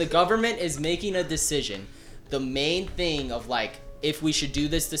 so when the government is making a decision, the main thing of if we should do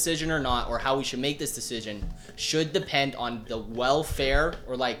this decision or not, or how we should make this decision, should depend on the welfare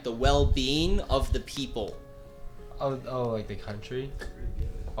or the well-being of the people. Oh, like the country?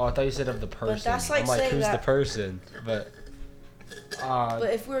 Oh, I thought you said of the person. that's like I'm like, saying who's the that- person? But.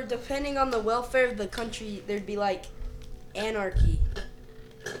 But if we're depending on the welfare of the country, there'd be anarchy.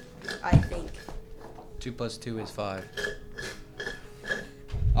 I think. 2 + 2 is 5.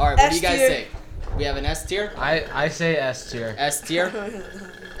 All right, what do you S guys tier. say? We have an S tier? I say S tier. S tier?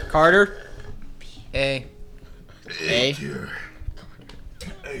 Carter? A. A?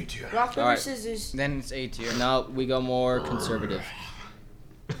 Rock paper All right. scissors. Then it's A tier. No, we go more conservative.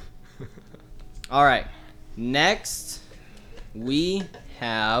 All right. Next, we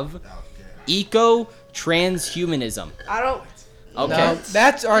have eco-transhumanism. I don't. Okay. No,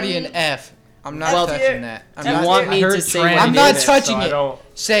 that's already an F. I'm not Well, touching that. I'm do you not want touching me it. to say what I'm it not is? touching So I it. don't-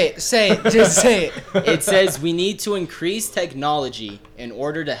 Say it. Just say it. It says we need to increase technology in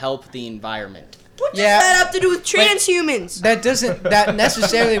order to help the environment. What does that have to do with transhumans? That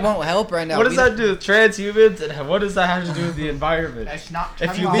necessarily won't help right now. What does that do with transhumans, and what does that have to do with the environment? That's not.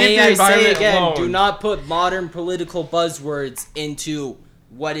 If you May leave I the say environment again, alone, do not put modern political buzzwords into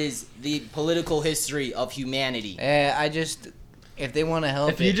what is the political history of humanity. If they want to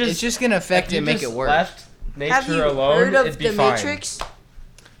help If you it, just- it's just gonna affect if it and you make it just worse. left nature Have you alone, heard of it'd be the fine. Matrix?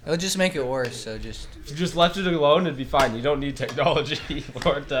 It'll just make it worse. So just If you just left it alone, it'd be fine. You don't need technology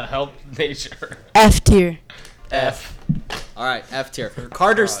for it to help nature. F tier. F. All right, F tier.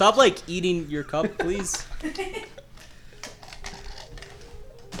 Carter, stop like eating your cup, please.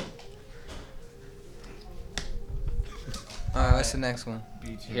 all right. What's the next one?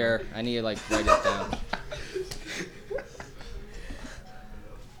 Here, I need to like write it down.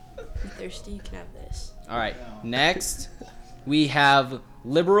 If you're thirsty, you can have this. All right, next we have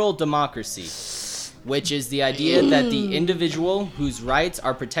liberal democracy, which is the idea that the individual whose rights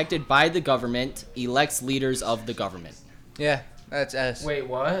are protected by the government elects leaders of the government. Yeah, that's S. Wait,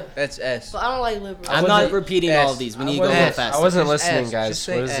 what? That's S. But I don't like liberal. I'm not repeating all of these. We need to go a little faster. I wasn't Just listening, S. guys. Just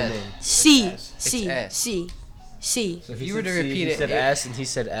say What is the S. name? C. It's C. S. C. C. So If you were to repeat he it, said it- S and he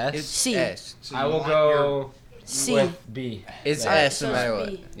said S. It's C. S. I will go C. with B. It's Yeah. S no matter what.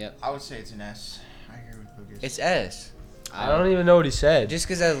 B. Yep. I would say it's an S. I agree with Lucas. It's S. I don't even know what he said. Just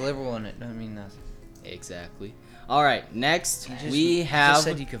because it has liberal in it doesn't mean nothing. Exactly. All right, next just- we you just have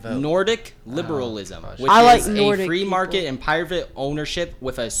said you could vote. Nordic liberalism, gosh. which I like is Nordic a free market people. and private ownership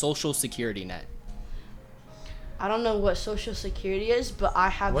with a social security net. I don't know what Social Security is, but I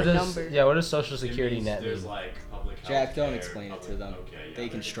have What a is number. yeah? What does Social Security net There's mean? like public health Jack, don't care, explain it to them. Okay, yeah, They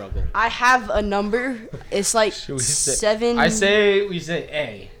can that's- struggle. I have a number. It's like Should we say- 7. I say we say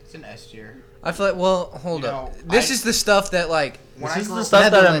A. It's an S tier. I feel like, well, hold You up. know, This I- is the stuff that, like, When This I is grew the up- stuff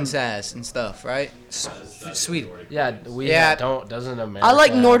that I'm- Netherlands has and stuff, right? Sweden. Yeah, we Yeah. doesn't America. I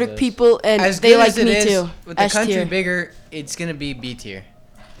like have Nordic this? people, and As they good like as it me is, too. with the S country tier. bigger, it's going to be B tier.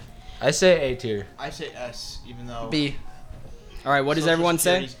 I say A tier. I say S, even though B. All right, what does Social everyone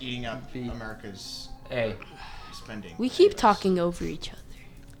say? Security's eating up B. America's A. spending. We keep talking over each other.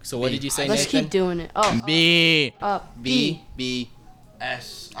 So what did you say, Let's Nathan? keep doing it. Oh, B. B, B,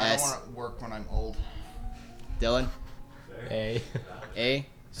 S. I don't S. want to work when I'm old. Dylan, A. A.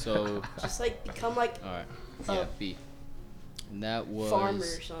 So, just like become like all right, yeah, B. And that was farmer or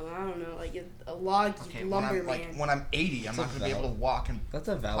something. I don't know, like a log Okay, when lumber I'm like man. when I'm 80, I'm not gonna be able to walk and That's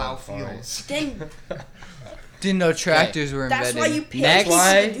a plow valid point. fields. Then Didn't know tractors were that's invented. why you pay Next. people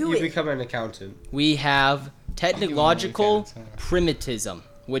Why to do you it. become an accountant? we have technological primitivism,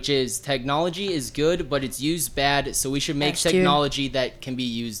 which is technology is good, but it's used bad, so we should make S tier. technology that can be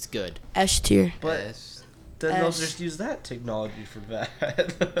used good. S tier. But then they'll S. just use that technology for bad.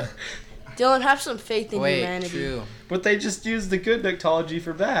 Dylan, have some faith in Wait, humanity. true. But they just use the good technology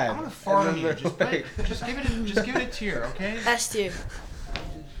for bad. I'm gonna farm And then you. they're Just give it a tier, okay? S tier.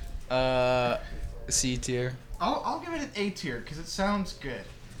 C tier. I'll give it an A tier because it sounds good.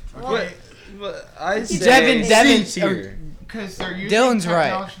 Well, Okay, But I say Devin- C tier. because they're using Dylan's right.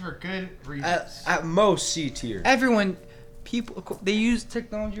 technology for good reasons. At most C tier. Everyone, people, they use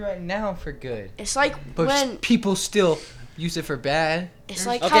technology right now for good. It's like But when people still use it for bad. it's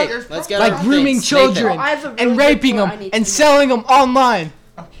like Okay, how let's get Like our grooming things. children I have a really and good raping point them I need to and make. selling them online.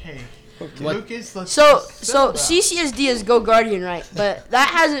 Okay. What- Lucas, let's So settle down. CCSD is Go Guardian, right? But that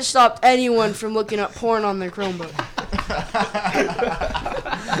hasn't stopped anyone from looking up porn on their Chromebook.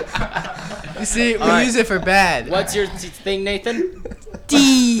 You see, we Alright. use it for bad. What's your thing, Nathan?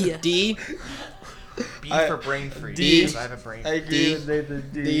 D. D. B for brain freeze. D. because I have a brain. I agree D. with Nathan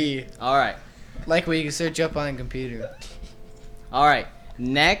D. D. All right. Like what you can search up on a computer. All right.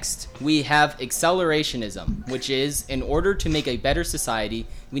 Next, we have accelerationism, which is in order to make a better society,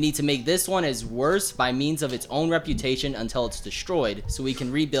 we need to make this one as worse by means of its own reputation until it's destroyed, so we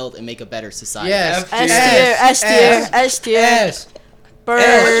can rebuild and make a better society. Yes. S tier. S tier. S.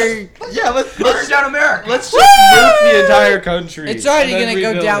 Burn. Yeah, let's Burn down America. let's just nuke the entire country. It's already and then gonna go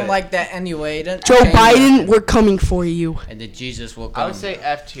rebuild down it. like that anyway. Don't Joe change Biden, nothing. we're coming for you. And then Jesus will I come. would say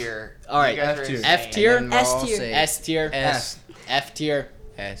F tier. All right, You guys are F tier. insane. F tier, And then we'll S all tier. say S tier, S. F tier,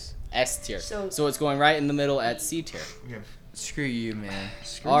 S. S tier. So- So it's going right in the middle at C tier. We have- Screw you, man.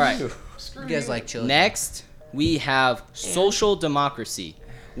 All right. You guys like children. Next, we have social democracy,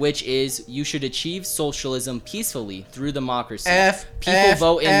 which is you should achieve socialism peacefully through democracy. F. People F,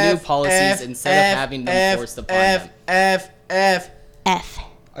 vote in F, new policies F, instead F, of having them F, forced upon F, them. F. F. F.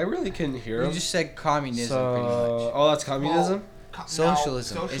 I really couldn't hear You him. just said communism So, pretty much. oh, that's communism.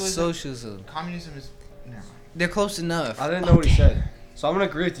 Socialism. No, It's socialism. Communism is. Never mind. They're close enough. I didn't know what he said, so I'm gonna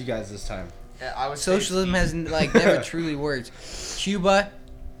agree with you guys this time. Yeah, I would say Socialism has like never truly worked. Cuba,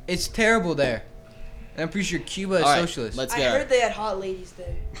 it's terrible there. And I'm pretty sure Cuba is All right, socialist. let's I get heard they had hot ladies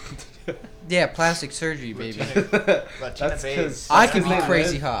there. Yeah, plastic surgery, baby. That's because I could be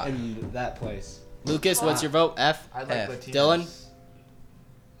crazy hot. in that place. Lucas, what's your vote? F. I like F. Latinos. Dylan?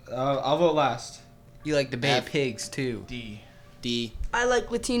 I'll vote last. You like the baby F. pigs too. D. D. I like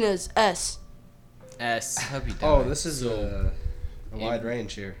Latinas. S. S. I hope you die. Oh, this is a wide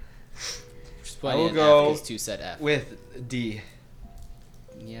range here. Just I put will in go F because 2 said F. with D.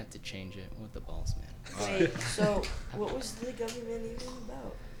 You have to change it. What the balls, man? Wait, so what was the government even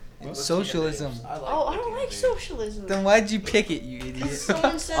about? Socialism. Oh, I don't like socialism. Then why'd you pick it, you idiot?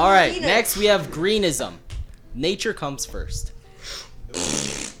 Someone said All right, Latinas. next we have greenism. Nature comes first.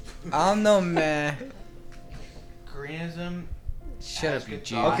 I don't know, man. Greenism. Shut up, you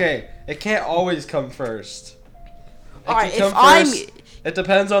Jew. Okay, it can't always come first. It All right, can if come I'm first. It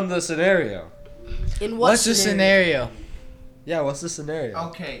depends on the scenario. in what What's the scenario? Yeah, what's the scenario?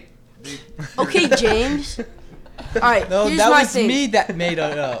 Okay. Okay, James. All right, No, here's that my was thing. me that made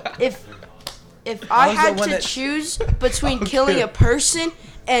it up. If I I was the had one to that- choose between killing a person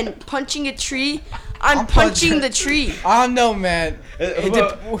and punching a tree, I'm I'll punching punch the tree. I don't know, man. It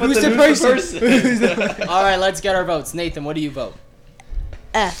but who's then the who's the person? person? Who's the- All right, let's get our votes. Nathan, what do you vote?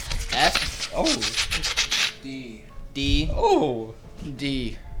 F. F. Oh. D. D. Oh.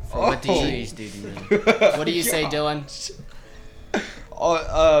 D. For Oh. what the trees do to me. What do you say, Dylan?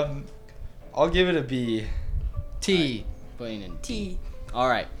 I'll give it a B. T. Putting in T. All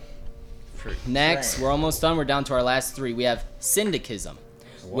right. Next, we're almost done. We're down to our last 3. We have syndicalism,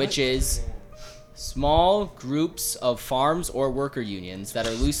 which is small groups of farms or worker unions that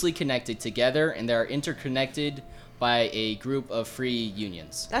are loosely connected together and they are interconnected by a group of free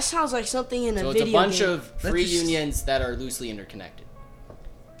unions. That sounds like something in a So video it's a bunch game. of free unions that are loosely interconnected.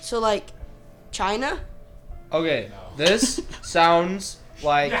 So like, China. Okay, this sounds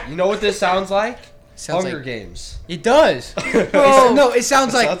like, you know what this sounds like? Sounds Hunger like- Games. It does. Bro. No, it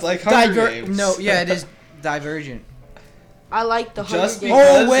sounds like, Sounds like Hunger Games. No, yeah, it is divergent. I like the Hunger Just Games.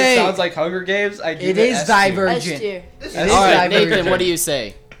 because Oh, wait. it sounds like Hunger Games, I give It is S tier. S divergent. tier. It is All right, divergent. Nathan, what do you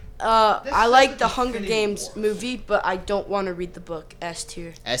say? I like the Hunger Games movie, but I don't want to read the book. S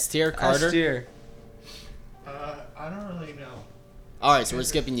tier. S tier, Carter? S tier. I don't really know. All right, so we're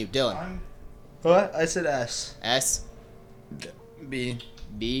skipping you. Dylan. What? I said S. S. B.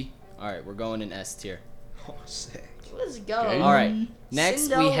 B. All right, we're going in S tier. Oh, sick. Let's go. All right. Next,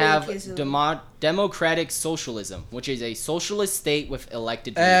 we have Syndicalism. democratic socialism, which is a socialist state with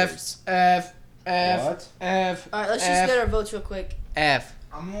elected F. leaders. F. F. What? F. All right, let's just F. get our votes real quick. F.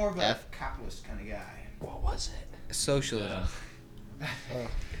 I'm more of a F. capitalist kind of guy. What was it? Socialism.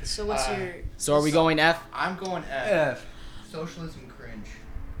 So what's your? So are we going F? I'm going F. F. Socialism cringe.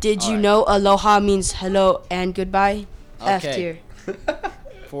 Did you Alright. know aloha means hello and goodbye? F Okay. tier.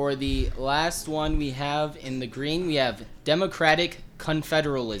 For the last one we have in the green, we have democratic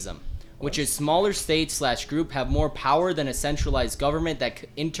confederalism, which is smaller states / group have more power than a centralized government that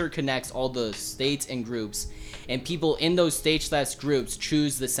interconnects all the states and groups, and people in those states / groups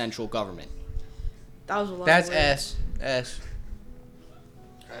choose the central government. That was a lot. That's of words. S. S.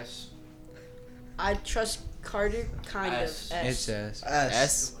 S. I trust Carter, kind S. of. S. It's S.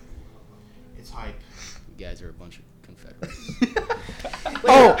 S. It's hype. You guys are a bunch of Confederates.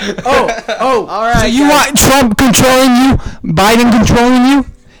 Oh. All right. So you guys. want Trump controlling you? Biden controlling you?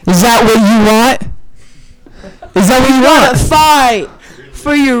 Is that what you want? Is that what you want? Fight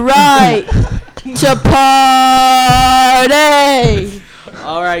for your right to party.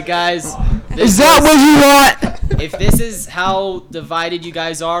 All right, guys. Is that what you want? If this is how divided you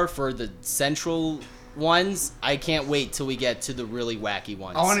guys are for the central ones, I can't wait till we get to the really wacky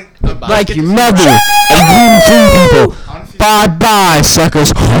ones. I want to. Goodbye. Like your mother and gluten-free people. Bye bye,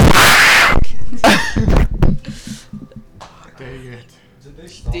 suckers. Dang it.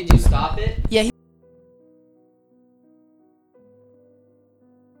 Did you stop it? Yeah.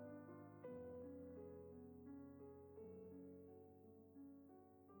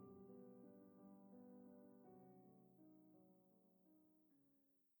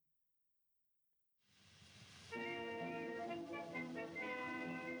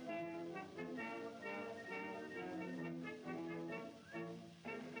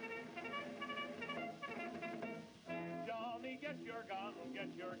 Johnny, get your gun, get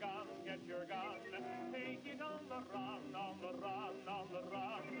your gun, get your gun. Take it on the run, on the run, on the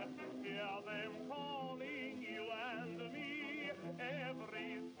run. Hear them calling you and me,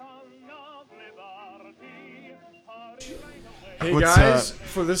 every son of liberty. Hurry right away. Hey What's guys, up?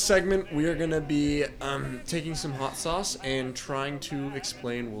 for this segment, we are gonna be taking some hot sauce and trying to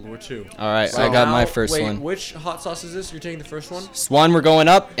explain World War II. All right, I got my first one. Which hot sauce is this? You're taking the first one? This one, we're going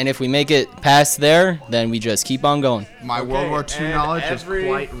up, and if we make it past there, then we just keep on going. My Okay, World War II and knowledge every- is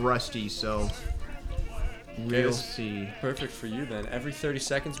quite rusty, so we'll see. Perfect for you then. Every 30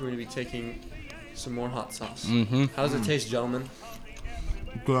 seconds, we're gonna be taking some more hot sauce. Mhm. How does it taste, gentlemen?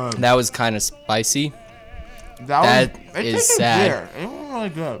 Good. That was kind of spicy. That is tasted sad. good. It was really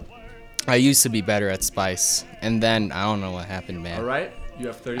good. I used to be better at spice, and then I don't know what happened, man. All right, you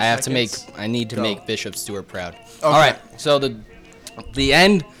have 30 I have to make. seconds. I need to Go. make Bishop Stewart proud. All right. So the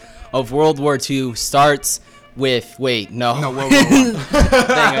end of World War II starts with. Wait, no. No, whoa.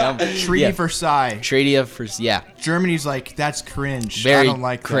 Dang it, Treaty of Versailles. Treaty of Versailles. Yeah. Germany's like, that's cringe. Very I don't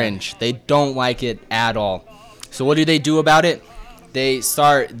like cringe. They don't like it at all. So what do they do about it? They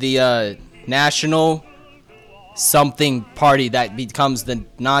start the National something party that becomes the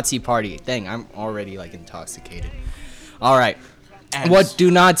Nazi party. Dang, I'm already like intoxicated. All right. And What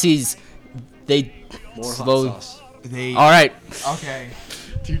do Nazis? They More hot slow. sauce. They. All right. Okay.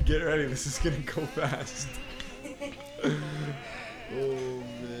 Dude, get ready. This is gonna go fast. Oh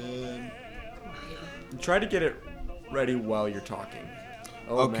man. Try to get it ready while you're talking.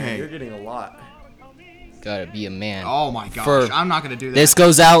 Oh man, Okay. you're getting a lot. Gotta be a man. Oh my gosh, I'm not gonna do that. This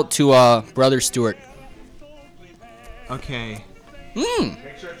goes out to Brother Stewart. Okay. Mmm.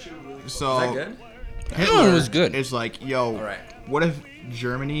 So. Is that good? Hitler It was good. is like, yo, what if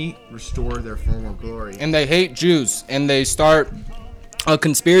Germany restored their former glory? And they hate Jews, and they start a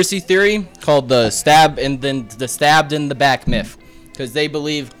conspiracy theory called the stabbed in the back myth, because they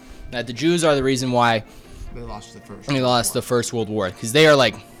believe that the Jews are the reason why They lost the first. they lost the First World War, because they are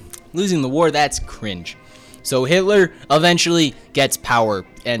like, losing the war, that's cringe. So Hitler eventually gets power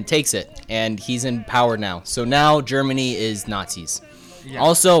and takes it, and he's in power now. So now Germany is Nazis. Yeah.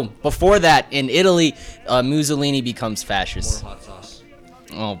 Also, before that, in Italy, Mussolini becomes fascist. More hot sauce.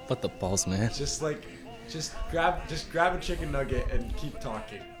 Oh, what the balls, man. Just grab a chicken nugget and keep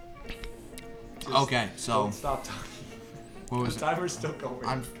talking. Just Okay, so. don't stop talking. What was The timer's still going.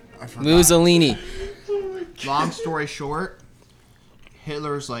 I forgot. Mussolini. Long story short,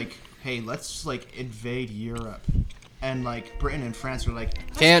 Hitler's like, hey, let's like invade Europe, and like Britain and France are like,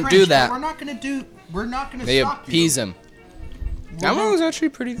 "That's Can't cringe, do that." but We're not gonna They stop appease you. him. That one was actually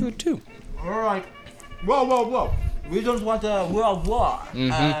pretty good too. We're like, whoa. We don't want a world war.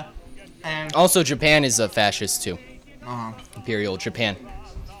 Mhm. And Also, Japan is a fascist too. uh-huh. Imperial Japan.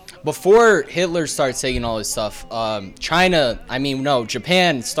 Before Hitler starts taking all this stuff,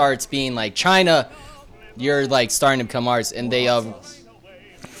 Japan starts being like, China, you're like starting to become ours, and they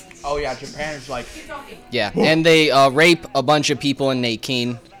Oh yeah, Japan is like, yeah, and they rape a bunch of people in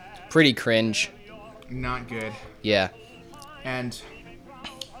Nanking. Pretty cringe. not good. Yeah. And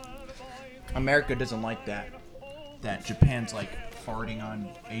America doesn't like that. That Japan's like farting on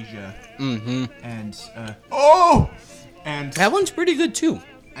Asia. Mm-hmm. And and that one's pretty good too.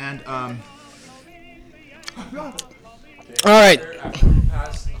 And All right. After we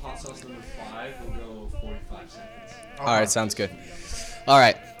pass hot sauce number 5, we'll go 45 seconds. All right, sounds good. All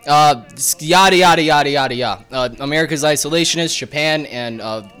right. Yada yada yada yada yada. America's isolationist. Japan and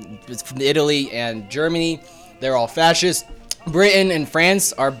Italy and Germany, they're all fascist. Britain and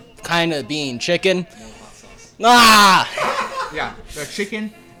France are kind of being chicken. Ah! Yeah, they're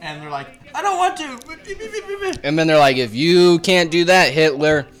chicken, and they're like, I don't want to. And then they're like, if you can't do that,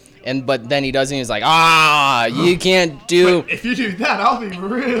 Hitler. But then he doesn't. He's like, you can't do. But if you do that, I'll be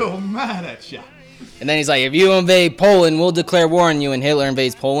real mad at you. And then he's like, if you invade Poland, we'll declare war on you. And Hitler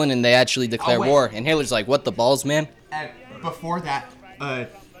invades Poland, and they actually declare wait. war. And Hitler's like, what the balls, man? And before that,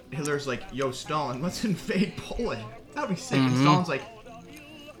 Hitler's like, yo, Stalin, let's invade Poland. That'd be sick. And Mhm. Stalin's like,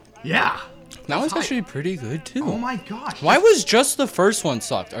 yeah. That was hype. actually pretty good, too. Oh my gosh. Why was just the first one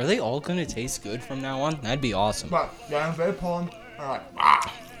sucked? Are they all going to taste good from now on? That'd be awesome. But they invade Poland, they're like,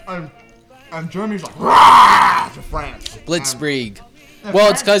 and Germany's like, to France. Blitzkrieg. And Well,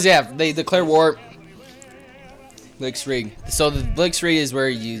 it's because, they declare war. Blitzkrieg. So the Blitzkrieg is where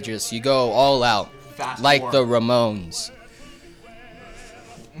you go all out. Fast like war. the Ramones.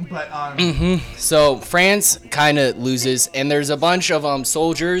 But, So France kind of loses, and there's a bunch of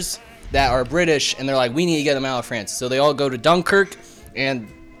soldiers that are British, and they're like, we need to get them out of France. So they all go to Dunkirk, and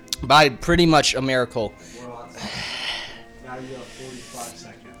by pretty much a miracle. Now you have 45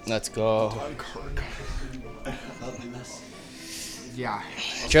 seconds. Let's go. Dunkirk. Yeah.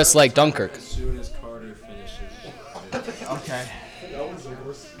 Just like Dunkirk. As soon as Carter finishes. Okay. That was the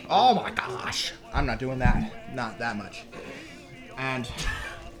worst. Oh my gosh. I'm not doing that. Not that much. And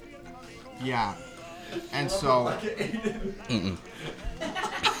yeah. And so. Mm-mm.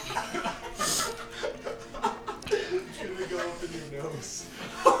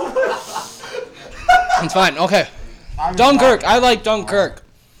 It's fine. Okay. Dunkirk. I like Dunkirk.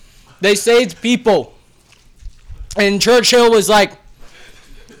 They saved people. And Churchill was like,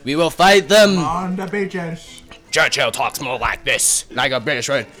 we will fight them. On the beaches. Churchill talks more like this, like a British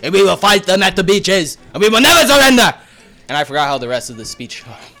word. And we will fight them at the beaches. And we will never surrender. And I forgot how the rest of the speech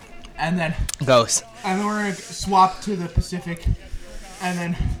And then goes. And then we're gonna swap to the Pacific. And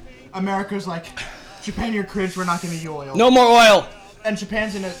then America's like, Japan, you're cringe. We're not gonna give you oil. No more oil. And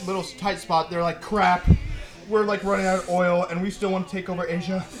Japan's in a little tight spot. They're like, crap. We're like running out of oil, and we still want to take over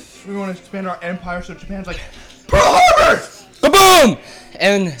Asia. We want to expand our empire. So Japan's like, Pearl Harbor! Kaboom!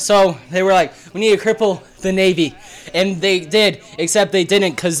 And so they were like, we need to cripple the Navy. And they did, except they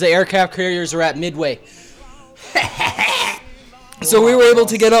didn't because the aircraft carriers are at Midway. So we were able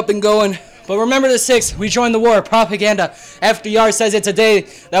to get up and going. But remember the 6th, we joined the war. Propaganda. FDR says it's a day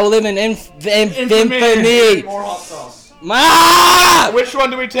that will live in infamy. More hot sauce. Which one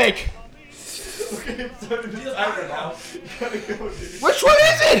do we take? Which one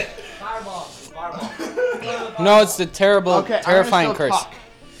is it? Fireball. No, it's the terrible, terrifying curse.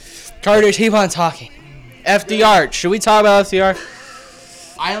 Carter, keep on talking. FDR. Should we talk about FDR?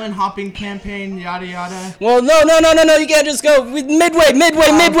 Island hopping campaign, yada yada. Well, no. You can't just go with Midway. Let me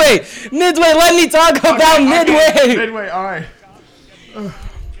talk about Midway. Midway, all right. I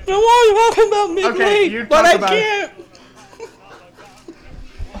want to talk about Midway, Okay, you but talk I about can't.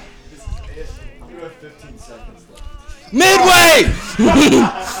 You have 15 seconds left. Midway!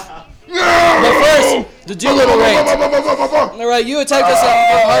 But first, the Doolittle raids. Alright, you attacked us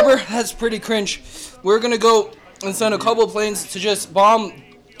at Pearl Harbor. That's pretty cringe. We're gonna go and send a couple planes to just bomb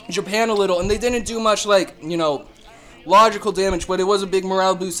Japan a little. And they didn't do much, like, logical damage, but it was a big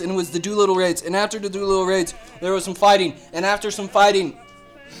morale boost. And it was the Doolittle raids. And after the Doolittle raids, there was some fighting. And after some fighting...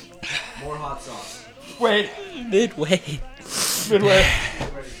 More hot sauce. Wait. Midway.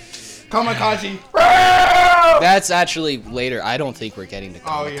 Kamikaze. That's actually later. I don't think we're getting to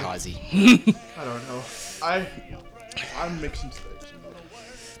Kamikaze. I don't know. I'm mixing things.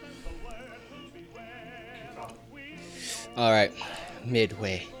 Alright.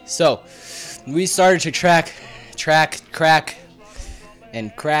 Midway. So, we started to crack,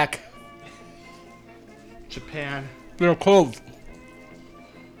 and crack. Japan. They're cold.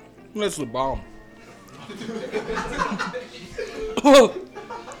 That's the bomb.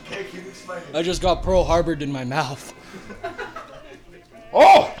 I just got Pearl Harbored in my mouth.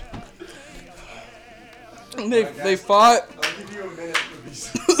 Oh! And they fought. I'll give you a minute for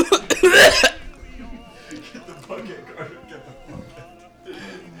these. Get the bucket, Carter. Get the bucket.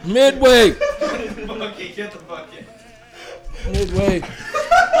 Midway. Get the bucket. Midway.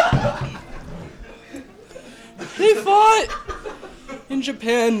 They fought. In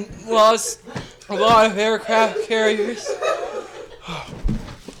Japan, lost a lot of aircraft carriers.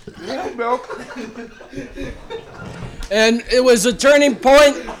 Milk. And it was a turning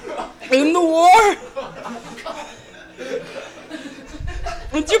point in the war.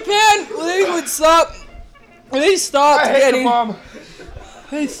 In Japan, they stopped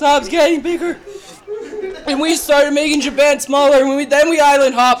getting bigger. And we started making Japan smaller, and then we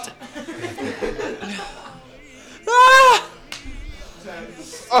island hopped.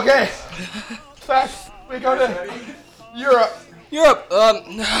 Okay. Fast. We go to Europe.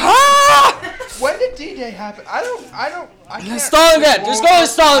 When did D-Day happen? I can't. Stalingrad. Just go to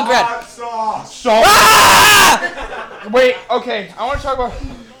Stalingrad. Wait. Okay. I want to talk about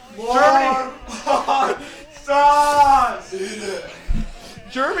Germany.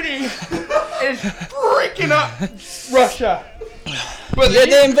 Germany is freaking up Russia. But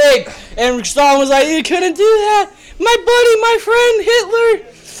they invade, and Stalin was like, "You couldn't do that, my buddy, my friend Hitler,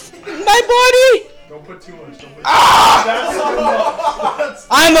 my buddy." Don't put too much.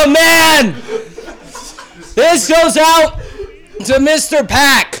 I'm a man. This goes out to Mr.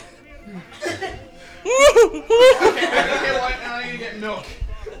 Pack. Okay, I need to get milk.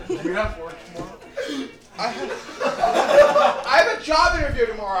 We have work tomorrow. I have a job interview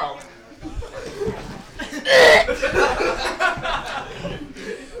tomorrow.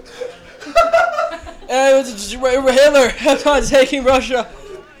 And it was Hitler kept on taking Russia.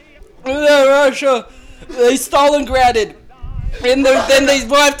 They Stalingraded. And then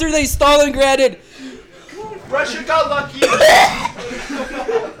after they Stalingraded, Russia got lucky.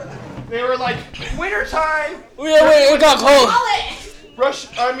 They were like, wintertime. It got cold.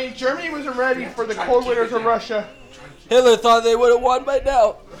 Germany wasn't ready for the cold winters of Russia. Hitler thought they would have won by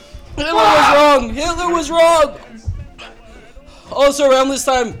now. Hitler was wrong. Also around this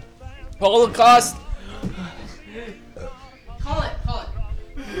time, Holocaust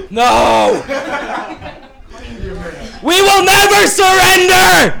No! We will never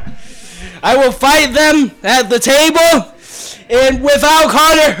surrender! I will fight them at the table, and without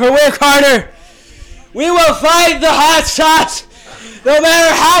Carter or with Carter, we will fight the hot shots, no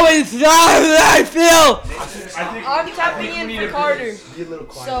matter how I feel. I'm tapping in for Carter.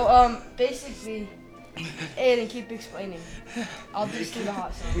 So, basically, Aiden, keep explaining. I'll just do the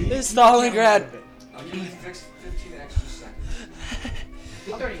hot sauce. It's Stalingrad. I'll give you 15 extra seconds.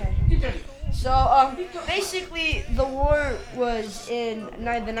 Okay. So, basically, the war was in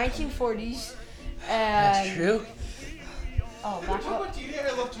the 1940s. And That's true. Oh, back up. D-Day?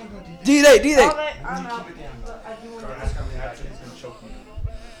 I love talking about D-Day. D-Day, D-Day. Okay, I'm out. But I do want to.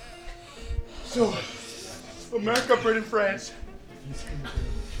 So, America, Britain, France.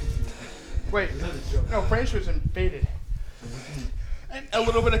 Wait, no, France was invaded. And a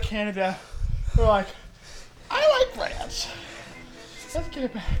little bit of Canada. We're like, I like France. Let's get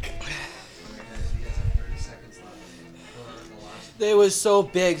it back. They was so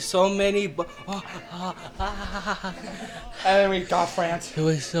big, so many. And then we got France. It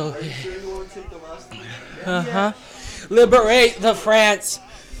was so big. Sure you want to take the last one? Uh-huh. Liberate the France.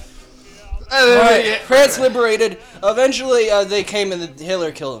 Right. France liberated. Eventually, they came and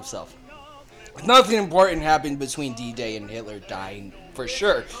Hitler killed himself. Nothing important happened between D-Day and Hitler dying, for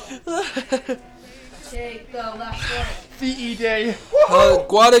sure. Take the last one. VE Day.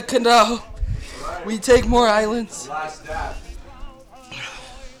 Guadalcanal. We take more islands. Last dab.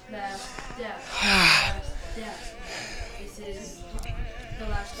 Last step. Last step. This is the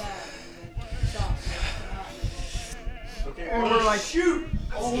last step. Stop. Okay, And we're like, shoot!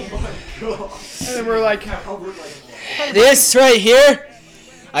 Oh my god. and then we're like, This right here,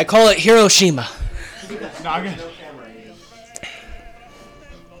 I call it Hiroshima. Naga. No camera, Aiden.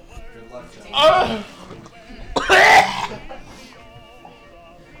 Good luck, John.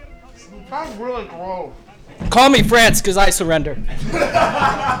 That's really gross. Call me France, because I surrender.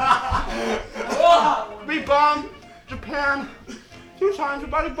 We bombed Japan 2 times. We're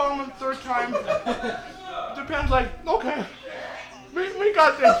about to bomb them the 3rd time. Japan's like, okay, we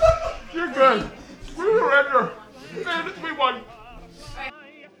got this. You're good. We surrender. And we won.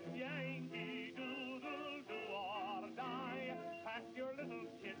 Yankee Doodle, do or die. Pack your little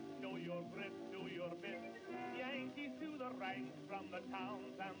kit, show your grit, do your bit. Yankees to the ranks, from the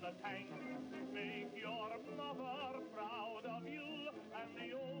towns and the tanks. Make your mother proud of you, and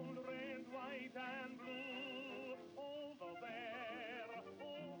the old red, white, and blue. Over there,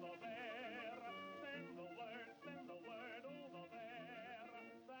 send the word over there.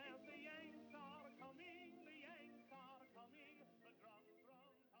 That the Yanks are coming, the Yanks are coming, the drum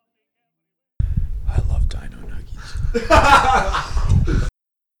coming everywhere. I love Dino Nuggies.